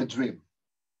live in a dream.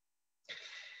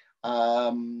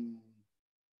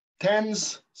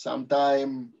 Tens,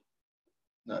 sometime,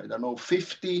 I don't know,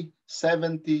 50,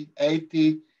 70,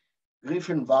 80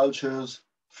 griffin vultures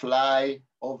fly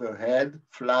overhead,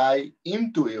 fly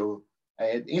into your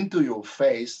head, into your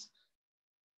face,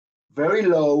 very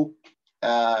low,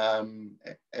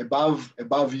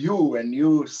 above you when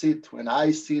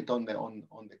I sit on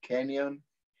the canyon.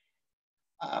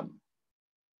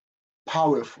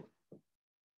 Powerful.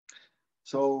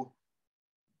 So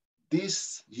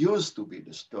this used to be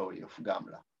the story of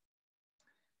Gamla.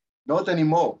 Not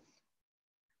anymore.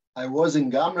 I was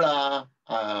in Gamla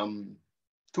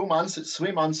 3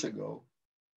 months ago,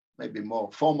 maybe more,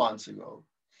 4 months ago,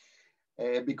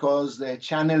 because the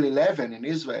Channel 11 in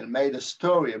Israel made a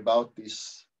story about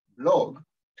this blog,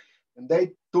 and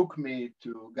they took me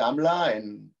to Gamla,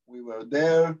 and we were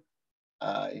there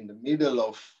in the middle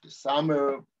of the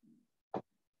summer,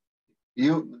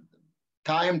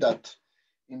 time that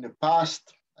in the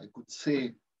past I could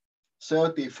see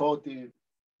 30, 40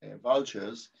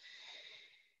 vultures,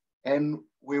 and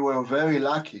we were very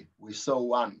lucky. We saw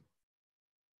one.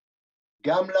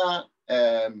 Gamla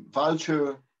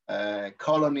vulture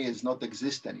colony does not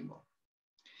exist anymore.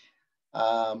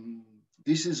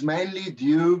 This is mainly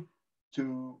due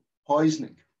to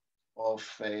poisoning of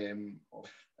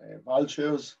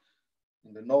vultures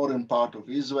in the northern part of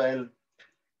Israel.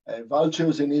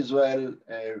 Vultures in Israel,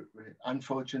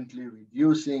 unfortunately,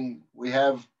 reducing. We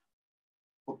have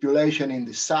population in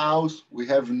the south. We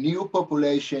have new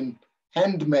population,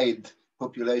 handmade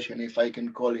population, if I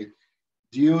can call it,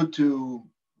 due to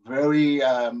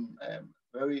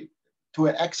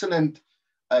an excellent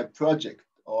project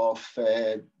of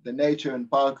the Nature and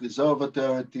Park Reserve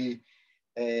Authority,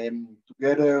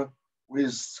 together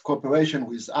with cooperation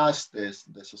with us, the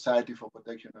Society for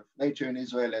Protection of Nature in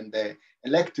Israel and the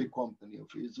Electric Company of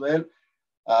Israel.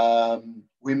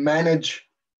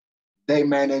 They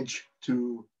manage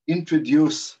to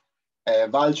introduce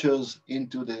vultures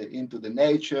into the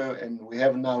nature, and we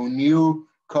have now a new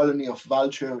colony of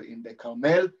vulture in the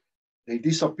Carmel. They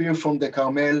disappeared from the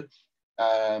Carmel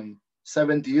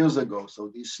 70 years ago. So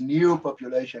this new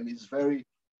population is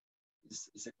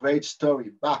a great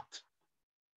story, but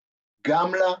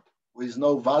Gamla with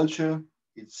no vulture,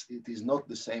 it is not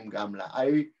the same Gamla.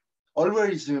 I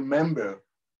always remember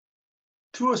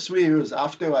 2 or 3 years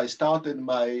after I started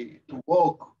to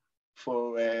work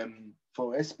for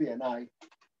SPNI,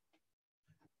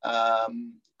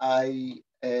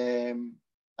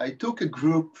 I took a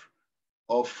group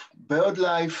of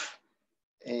Birdlife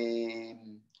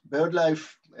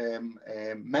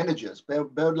managers,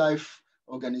 Birdlife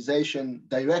organization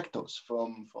directors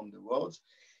from the world.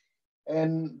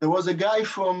 And there was a guy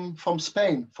from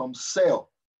Spain, from SEO.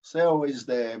 SEO is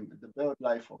the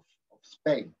Birdlife of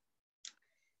Spain.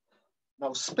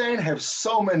 Now, Spain has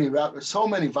so many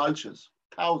vultures,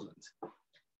 thousands,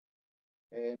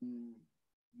 and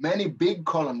many big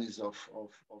colonies of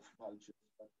vultures.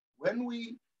 But when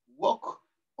we walk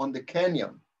on the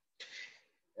canyon,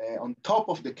 on top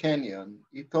of the canyon,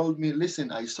 he told me,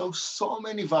 listen, I saw so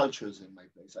many vultures in my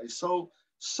place. I saw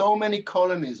so many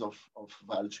colonies of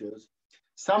vultures.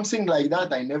 Something like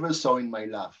that I never saw in my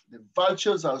life. The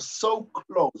vultures are so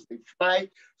close. They fly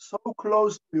so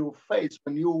close to your face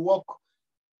when you walk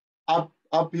up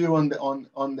here on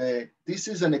the. This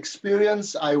is an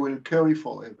experience I will carry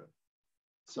forever.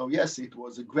 So yes, it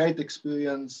was a great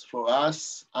experience for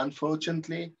us.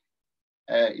 Unfortunately,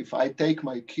 if I take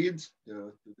my kids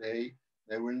there today,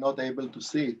 they will not able to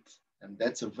see it, and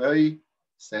that's a very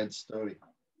sad story.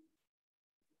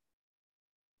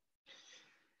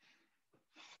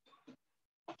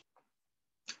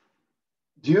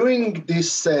 During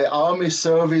this army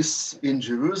service in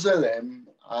Jerusalem,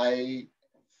 I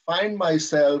find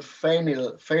myself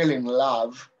fell in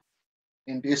love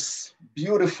in this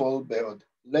beautiful bird,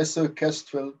 lesser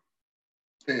kestrel,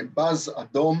 baz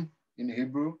adom in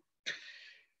Hebrew.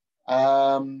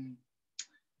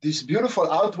 This beautiful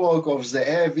artwork of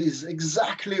Zev is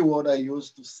exactly what I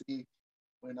used to see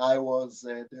when I was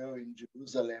there in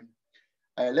Jerusalem.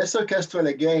 Lesser kestrel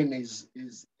again is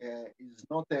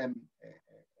not a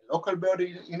local bird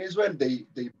in Israel.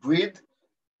 They breed,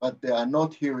 but they are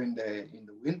not here in the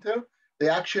winter. They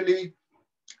actually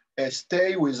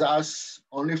stay with us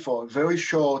only for a very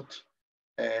short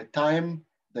time.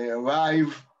 They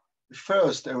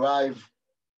first arrive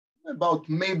about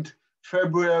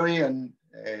mid-February, and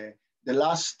the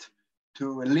last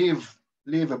to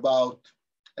leave about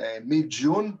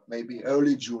mid-June, maybe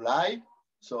early July.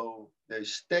 So they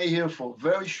stay here for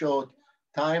very short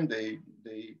time. They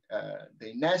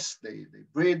nest, they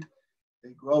breed,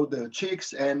 they grow their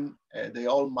chicks, and they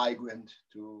all migrate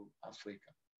to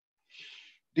Africa.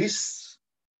 This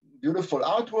beautiful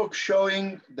artwork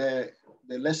showing the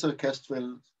lesser kestrel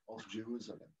of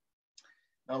Jerusalem.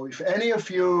 Now, if any of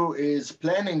you is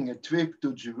planning a trip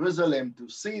to Jerusalem to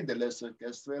see the lesser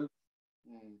kestrel,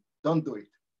 don't do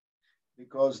it,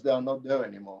 because they are not there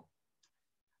anymore,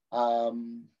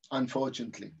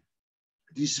 unfortunately.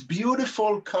 This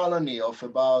beautiful colony of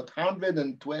about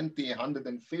 120,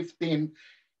 115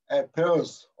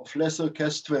 pairs of lesser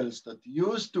kestrels that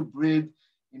used to breed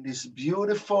in these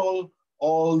beautiful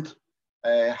old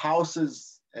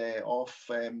houses of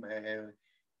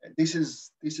this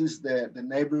is the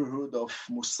neighborhood of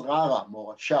Musrara,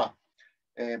 Morasha,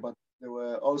 but there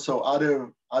were also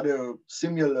other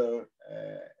similar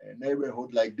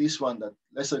neighborhood like this one that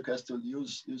lesser kestrel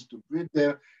used to breed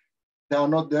there. They are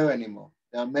not there anymore.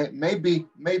 There are maybe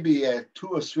 2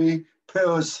 or 3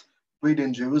 pairs breed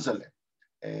in Jerusalem.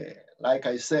 Like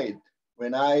I said,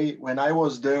 when I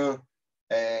was there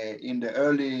in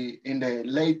the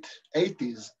late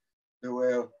 80s, there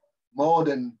were more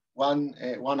than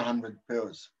 100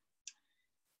 pairs.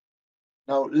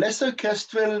 Now, lesser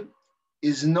kestrel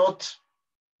is not,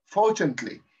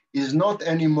 fortunately, is not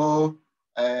anymore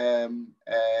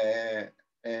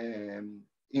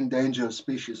endangered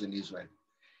species in Israel.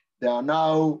 They are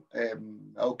now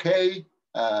okay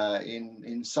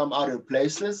in some other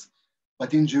places,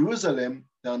 but in Jerusalem,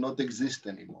 they are not exist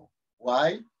anymore.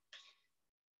 Why?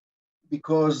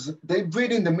 Because they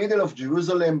breed in the middle of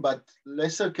Jerusalem, but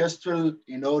lesser kestrel,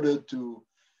 in order to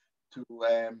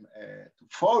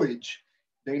forage,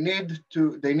 they need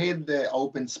the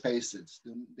open spaces.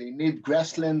 They need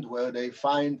grassland where they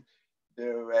find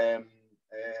their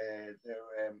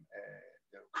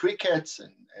crickets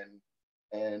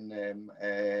and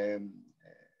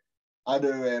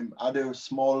other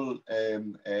small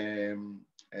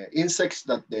insects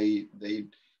that they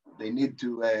need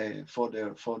to for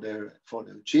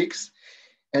their chicks,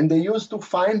 and they used to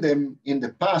find them in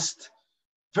the past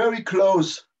very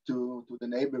close to the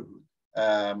neighborhood,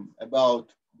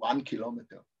 about 1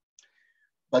 kilometer.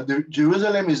 But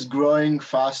Jerusalem is growing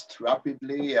fast,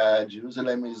 rapidly.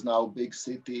 Jerusalem is now a big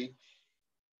city,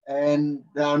 and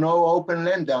there are no open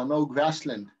land, there are no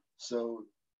grassland. So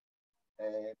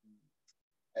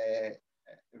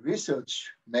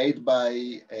research made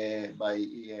by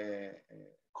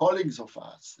colleagues of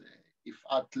us,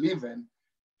 Ifat Leven,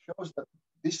 shows that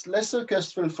this lesser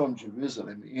kestrel from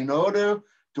Jerusalem, in order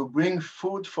to bring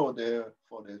food for their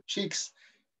chicks,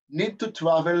 need to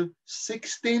travel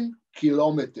 16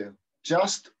 kilometers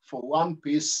just for one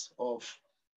piece of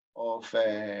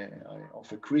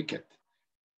a cricket.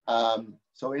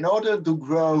 So in order to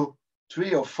grow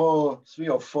three or four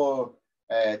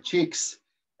chicks,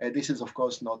 this is of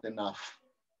course not enough.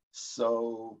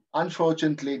 So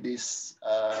unfortunately, this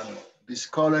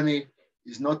colony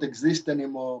is not exist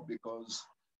anymore because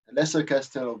the lesser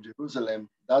kestrel of Jerusalem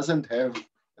doesn't have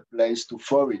a place to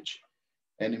forage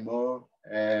anymore.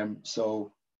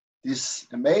 So this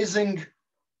amazing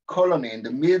colony in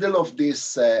the middle of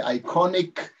this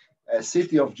iconic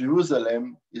city of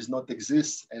Jerusalem is not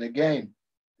exist. And again,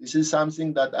 this is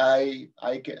something that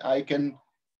I can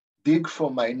dig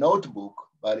from my notebook,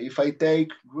 but if I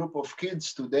take a group of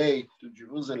kids today to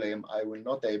Jerusalem, I will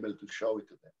not be able to show it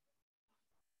to them.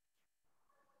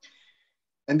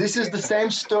 And this is the same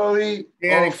story.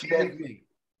 Dan, excuse me.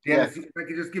 Dan, if I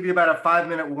could just give you about a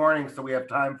 5-minute warning so we have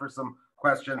time for some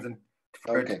questions and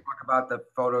to talk about the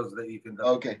photos that you can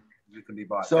be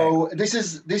bought. So this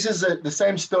is the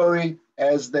same story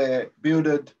as the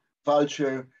bearded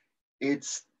vulture.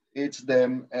 It's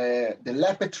the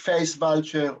lappet face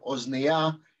vulture,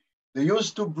 Osnia. They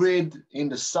used to breed in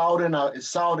the southern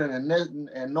and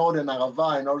northern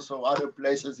Arava and also other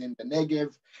places in the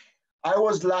Negev. I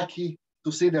was lucky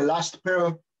to see the last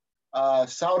pair,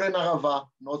 southern Arava,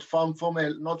 not far from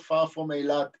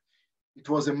Eilat. It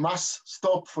was a must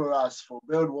stop for us, for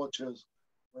bird watchers,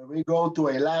 when we go to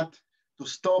Eilat, to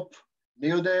stop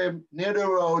near the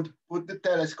road, put the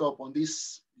telescope on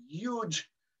this huge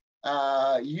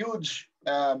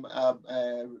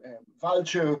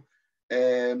vulture.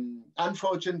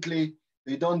 Unfortunately,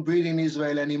 they don't breed in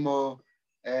Israel anymore.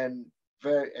 And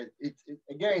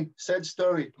again, sad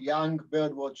story, young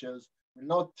bird watchers were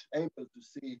not able to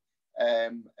see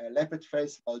a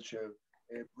leopard-faced vulture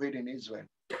breed in Israel.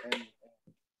 And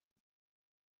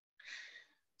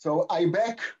so I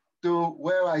back to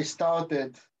where I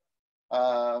started,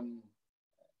 and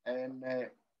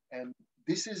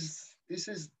this is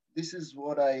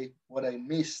what I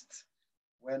missed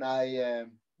when I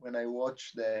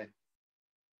watched the.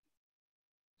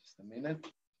 Just a minute.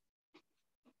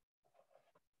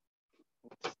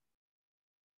 Oops.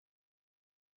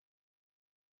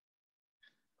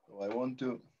 So I want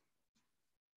to.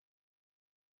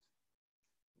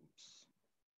 Oops.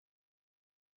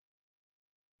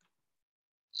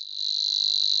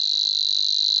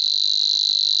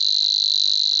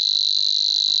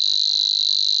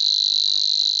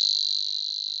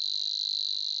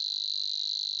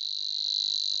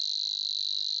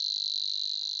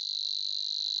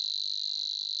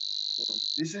 So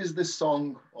this is the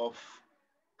song of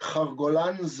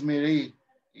Chargolan Zmiri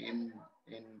in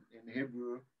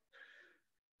Hebrew.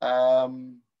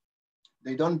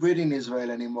 They don't breed in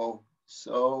Israel anymore.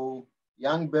 So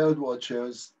young bird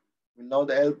watchers will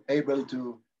not able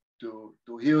to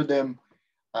hear them.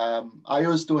 I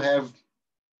used to have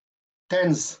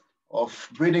tens of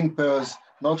breeding pairs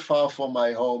not far from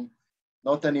my home,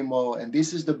 not anymore. And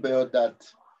this is the bird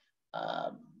that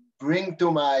bring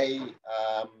to my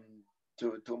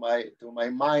to my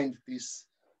mind this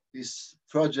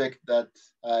project that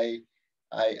I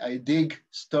dig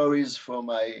stories from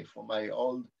my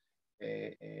old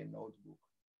notebook.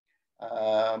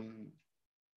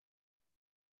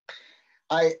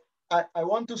 I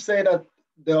want to say that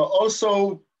there are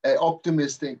also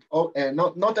optimistic.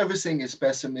 Not everything is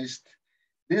pessimist.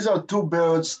 These are two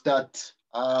birds that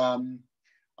are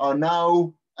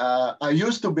now. I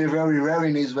used to be very rare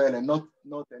in Israel and not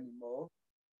anymore.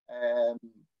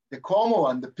 The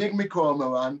cormorant, the pygmy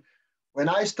cormorant, when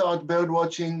I started bird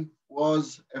watching,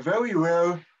 was a very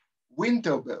rare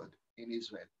winter bird in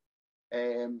Israel.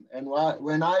 And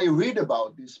when I read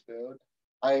about this bird,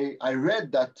 I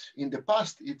read that in the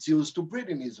past it's used to breed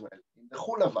in Israel, in the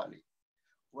Hula Valley.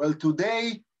 Well,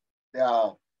 today there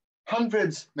are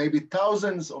hundreds, maybe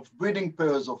thousands of breeding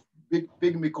pairs of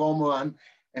pygmy cormorant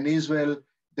in Israel.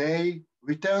 They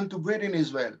return to breed in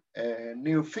Israel,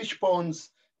 near fish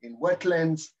ponds, in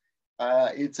wetlands.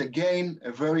 It's again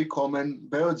a very common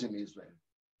bird in Israel.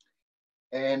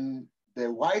 And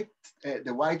the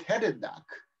white-headed duck,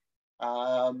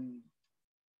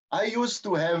 I used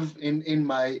to have in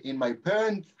my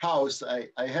parent house,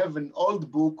 I have an old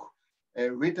book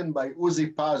written by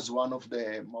Uzi Paz, one of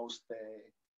the most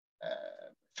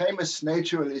famous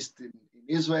naturalists in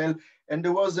Israel. And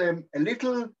there was a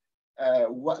little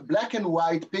black and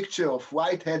white picture of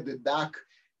white-headed duck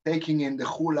taking in the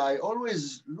hula. I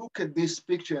always look at this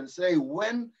picture and say,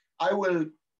 when I will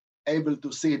able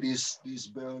to see this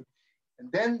bird.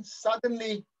 And then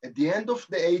suddenly at the end of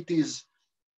the 80s,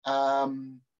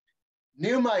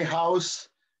 near my house,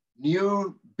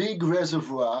 near big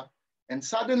reservoir, and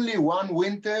suddenly one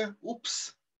winter,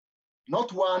 oops,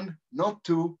 not one, not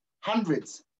two,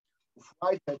 hundreds of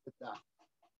white-headed duck.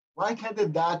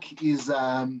 White-headed duck is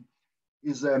an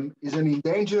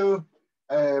endangered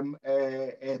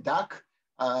duck,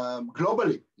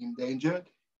 globally endangered.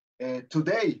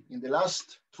 Today, in the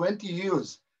last 20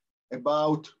 years,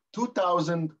 about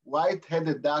 2,000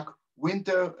 white-headed duck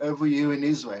winter every year in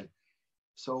Israel.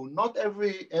 So not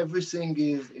everything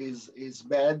is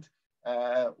bad.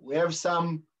 We have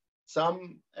some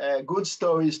good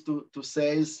stories to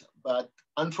say, but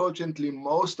unfortunately,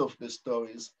 most of the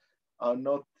stories are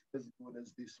not as good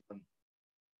as this one.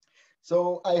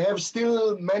 So I have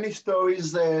still many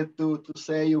stories to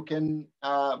say. You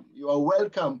are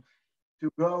welcome to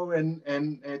go and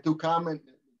to come and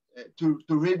to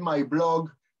read my blog.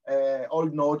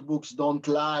 Old Notebooks Don't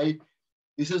Lie.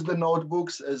 This is the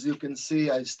notebooks. As you can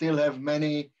see, I still have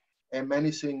many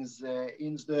things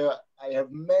in there. I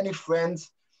have many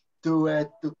friends to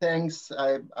thank.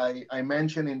 I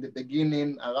mentioned in the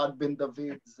beginning, Arad Ben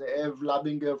David, Zev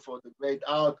Labinger for the great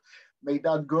art,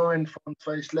 Meidad Goren for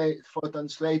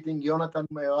translating, Jonathan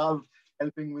Meirav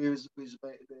helping me with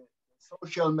the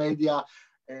social media,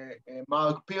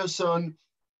 Mark Pearson,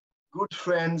 good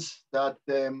friends that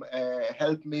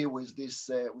helped me with this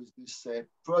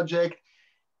project.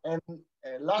 And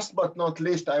last but not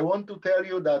least, I want to tell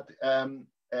you that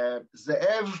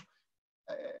Zev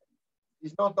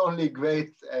is not only a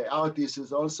great artist,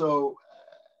 is also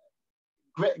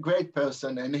a great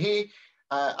person. And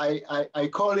I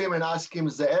call him and ask him,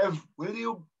 Zev, will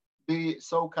you be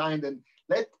so kind and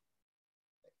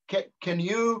can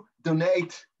you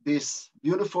donate this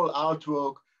beautiful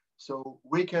artwork so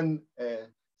we can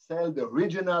sell the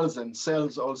originals and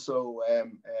sells also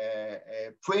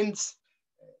prints,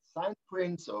 signed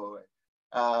prints, or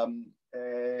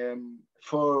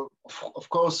for of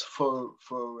course for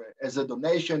as a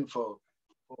donation for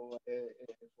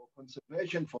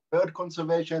conservation, for bird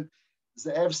conservation.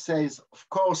 Zev says, of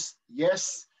course,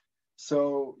 yes.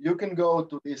 So you can go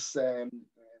to this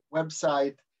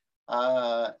website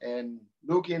and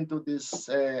look into this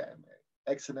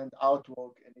excellent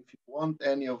artwork. And if you want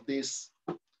any of this,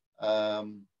 we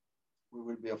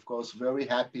will be, of course, very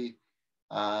happy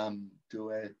for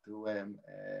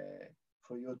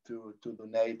you to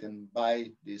donate and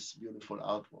buy this beautiful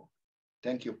artwork.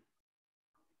 Thank you.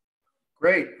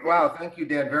 Great. Wow. Thank you,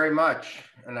 Dan, very much.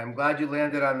 And I'm glad you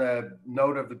landed on the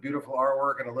note of the beautiful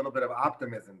artwork and a little bit of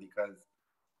optimism, because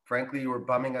frankly, you were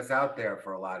bumming us out there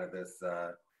for a lot of this.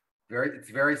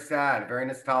 It's very sad, very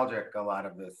nostalgic, a lot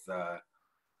of this, a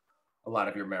lot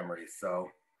of your memories. So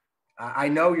I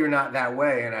know you're not that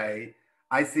way. And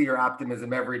I see your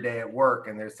optimism every day at work,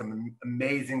 and there's some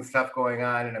amazing stuff going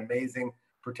on and amazing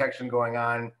protection going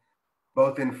on,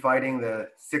 both in fighting the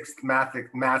 6th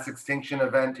mass extinction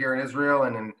event here in Israel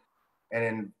and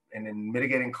in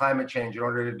mitigating climate change in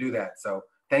order to do that. So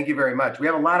thank you very much. We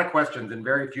have a lot of questions in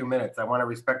very few minutes. I want to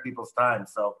respect people's time.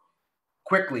 So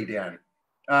quickly, Dan,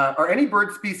 are any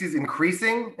bird species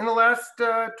increasing in the last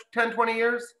 10, 20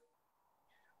 years?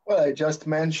 Well, I just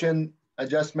mentioned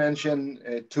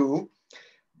 2,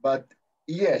 but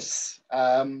yes,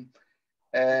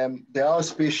 there are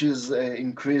species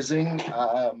increasing,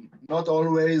 not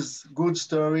always good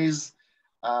stories,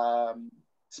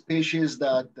 species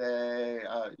that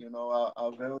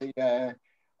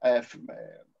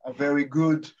are very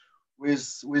good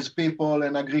with people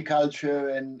and agriculture,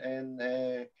 and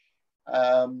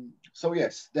so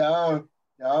yes, there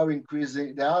are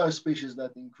increasing. There are species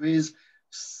that increase.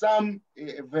 Some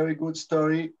a very good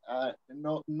story,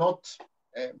 not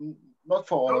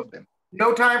for all of them.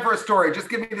 No time for a story. Just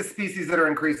give me the species that are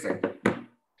increasing.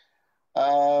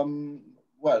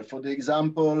 Well, for the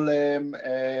example,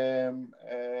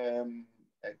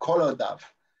 collar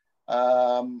dove.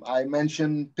 I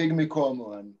mentioned pygmy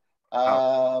cormorant.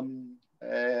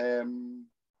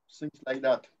 Things like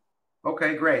that.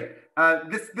 Okay, great.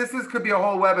 This could be a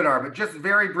whole webinar, but just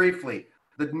very briefly,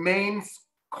 the main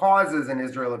causes in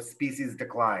Israel of species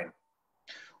decline.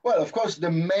 Well, of course,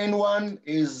 the main one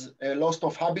is loss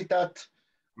of habitat.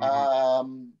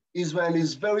 Mm-hmm. Israel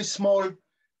is very small,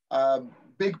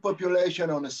 big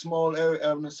population on a small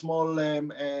area, on a small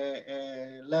land.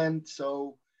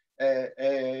 So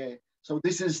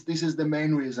this is the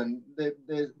main reason.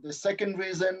 The second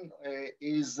reason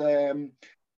is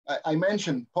I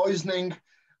mentioned poisoning,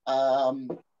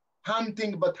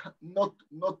 hunting, but not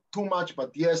too much.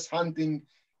 But yes, hunting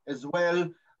as well.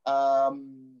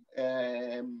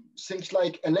 Things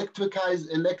like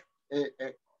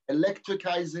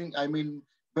electricizing, I mean,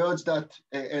 birds that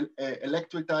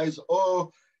electricize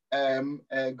or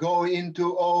go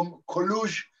into or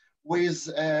collude with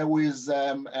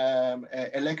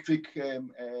electric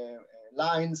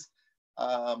lines.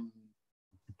 So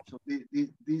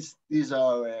these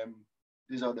are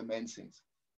the main things.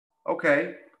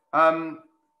 Okay.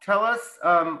 Tell us,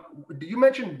 you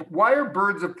mentioned, why are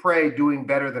birds of prey doing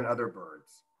better than other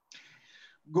birds?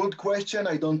 Good question.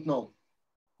 I don't know.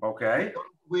 Okay.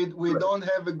 We don't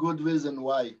have a good reason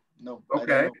why. No.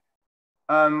 Okay.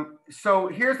 So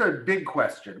here's a big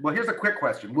question. Well, here's a quick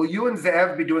question. Will you and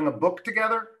Zev be doing a book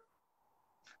together?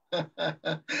 I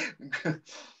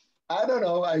don't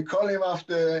know. I call him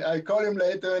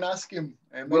later and ask him.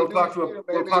 And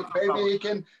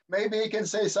maybe he can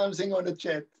say something on the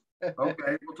chat.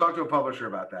 Okay, we'll talk to a publisher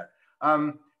about that.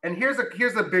 And here's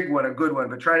a big one, a good one,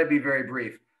 but try to be very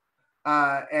brief.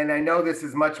 And I know this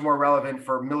is much more relevant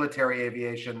for military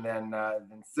aviation than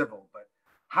civil, but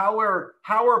how are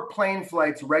plane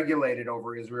flights regulated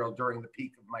over Israel during the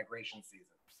peak of migration seasons?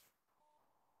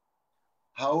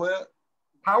 How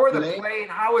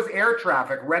is air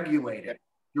traffic regulated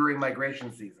during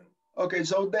migration season? Okay,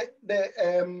 so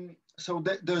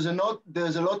there's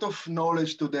a lot of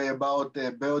knowledge today about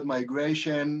bird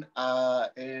migration,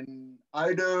 and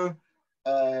either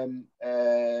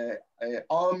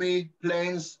army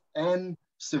planes and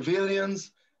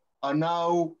civilians are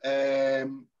now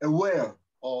aware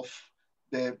of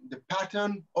the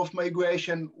pattern of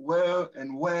migration, where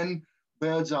and when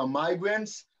birds are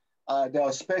migrants. There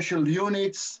are special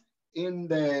units in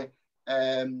the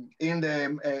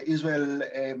Israel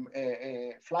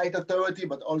Flight Authority,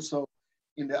 but also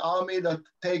in the army that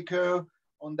take care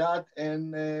on that,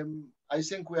 and I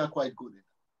think we are quite good at it.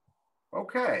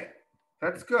 Okay,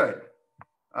 that's good.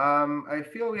 I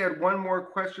feel we had one more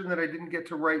question that I didn't get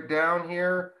to write down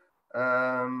here.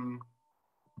 And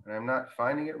I'm not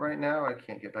finding it right now. I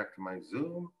can't get back to my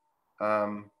Zoom.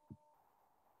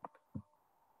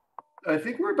 I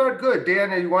think we're about good.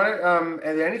 Dan, you want to,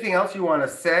 anything else you want to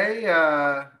say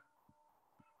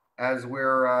as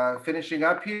we're finishing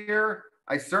up here?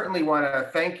 I certainly want to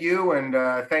thank you and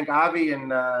thank Avi in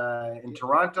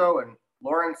Toronto and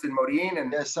Lawrence in Modi'in.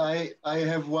 And yes, I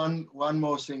have one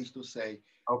more thing to say.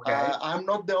 Okay. I'm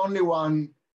not the only one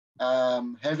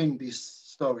having these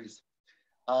stories.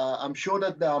 I'm sure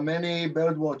that there are many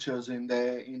bird watchers in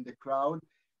the crowd,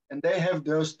 and they have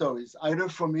their stories, either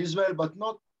from Israel, but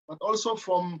also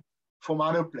from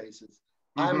other places.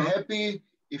 Mm-hmm. I'm happy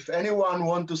if anyone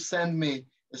wants to send me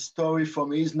a story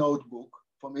from his notebook,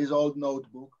 from his old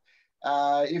notebook.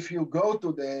 If you go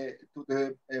to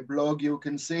the blog, you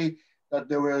can see that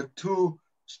there were 2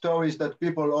 stories that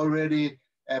people already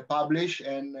published,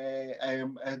 and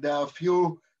there are a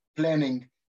few planning.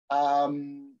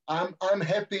 I'm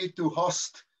happy to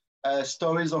host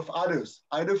stories of others,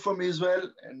 either from Israel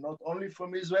and not only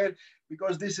from Israel,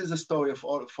 because this is a story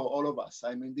for all of us.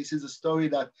 I mean, this is a story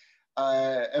that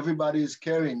everybody is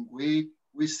carrying. We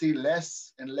see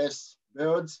less and less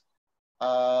birds,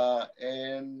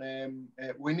 and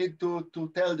we need to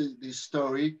tell this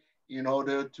story in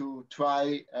order to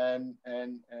try and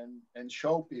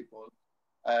show people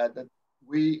that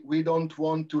we don't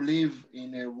want to live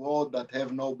in a world that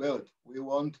have no bird. We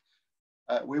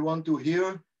want to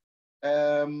hear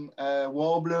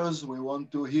warblers, we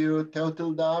want to hear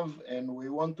turtle dove, and we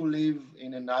want to live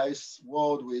in a nice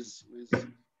world with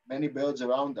many birds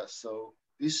around us. So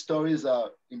these stories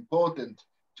are important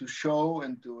to show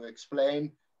and to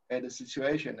explain the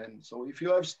situation. And so if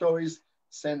you have stories,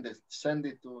 send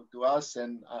it to us,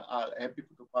 and I'll happy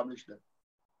to publish them.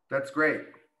 That's great.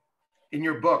 In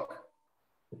your book.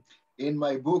 In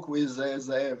my book with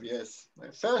Zev, yes.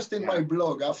 First in my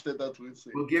blog, after that we'll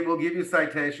see. We'll give you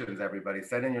citations, everybody.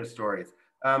 Send in your stories.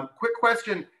 Quick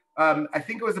question. I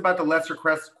think it was about the lesser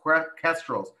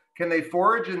kestrels. Can they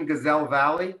forage in Gazelle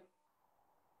Valley?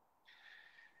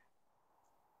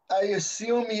 I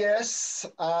assume yes,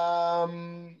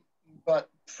 but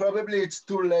probably it's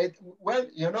too late. Well,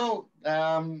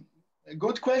 a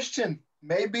good question.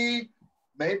 Maybe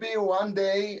one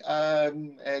day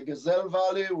Gazelle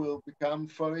Valley will become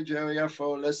forage area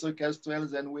for lesser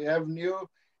kestrels, and we have new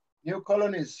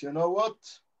colonies. You know what?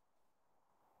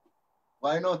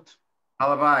 Why not?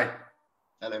 Halavai.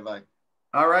 Halavai.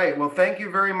 All right. Well, thank you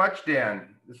very much,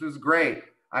 Dan. This was great.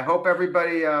 I hope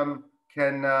everybody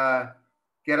can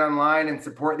get online and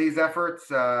support these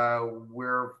efforts.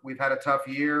 We've had a tough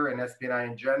year in SPNI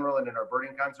in general and in our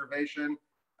birding conservation.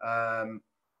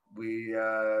 We'd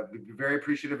be very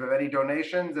appreciative of any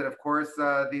donations, and of course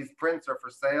these prints are for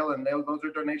sale, and those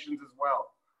are donations as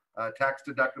well, tax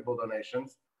deductible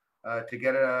donations, to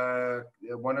get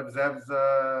one of Zev's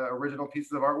original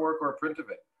pieces of artwork or a print of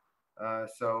it.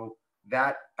 So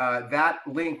that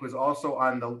link was also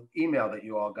on the email that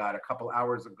you all got a couple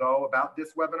hours ago about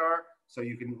this webinar, so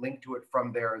you can link to it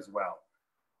from there as well.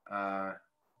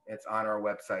 It's on our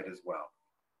website as well,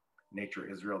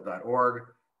 natureisrael.org.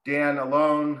 Dan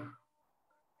Alon,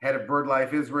 head of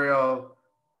Birdlife Israel,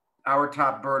 our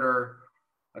top birder,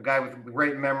 a guy with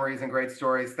great memories and great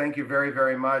stories. Thank you very,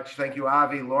 very much. Thank you,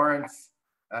 Avi, Lawrence,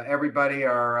 everybody,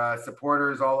 our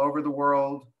supporters all over the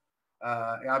world.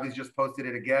 Avi's just posted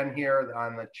it again here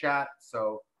on the chat,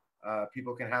 so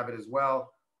people can have it as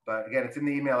well. But again, it's in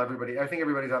the email, everybody. I think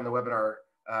everybody's on the webinar,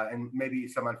 and maybe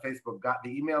some on Facebook got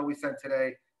the email we sent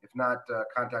today. If not,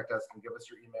 contact us and give us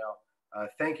your email.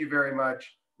 Thank you very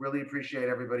much. Really appreciate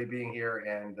everybody being here,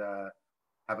 and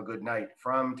have a good night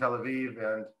from Tel Aviv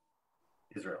and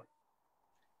Israel.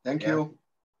 Thank you.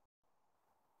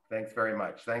 Thanks very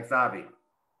much. Thanks, Avi.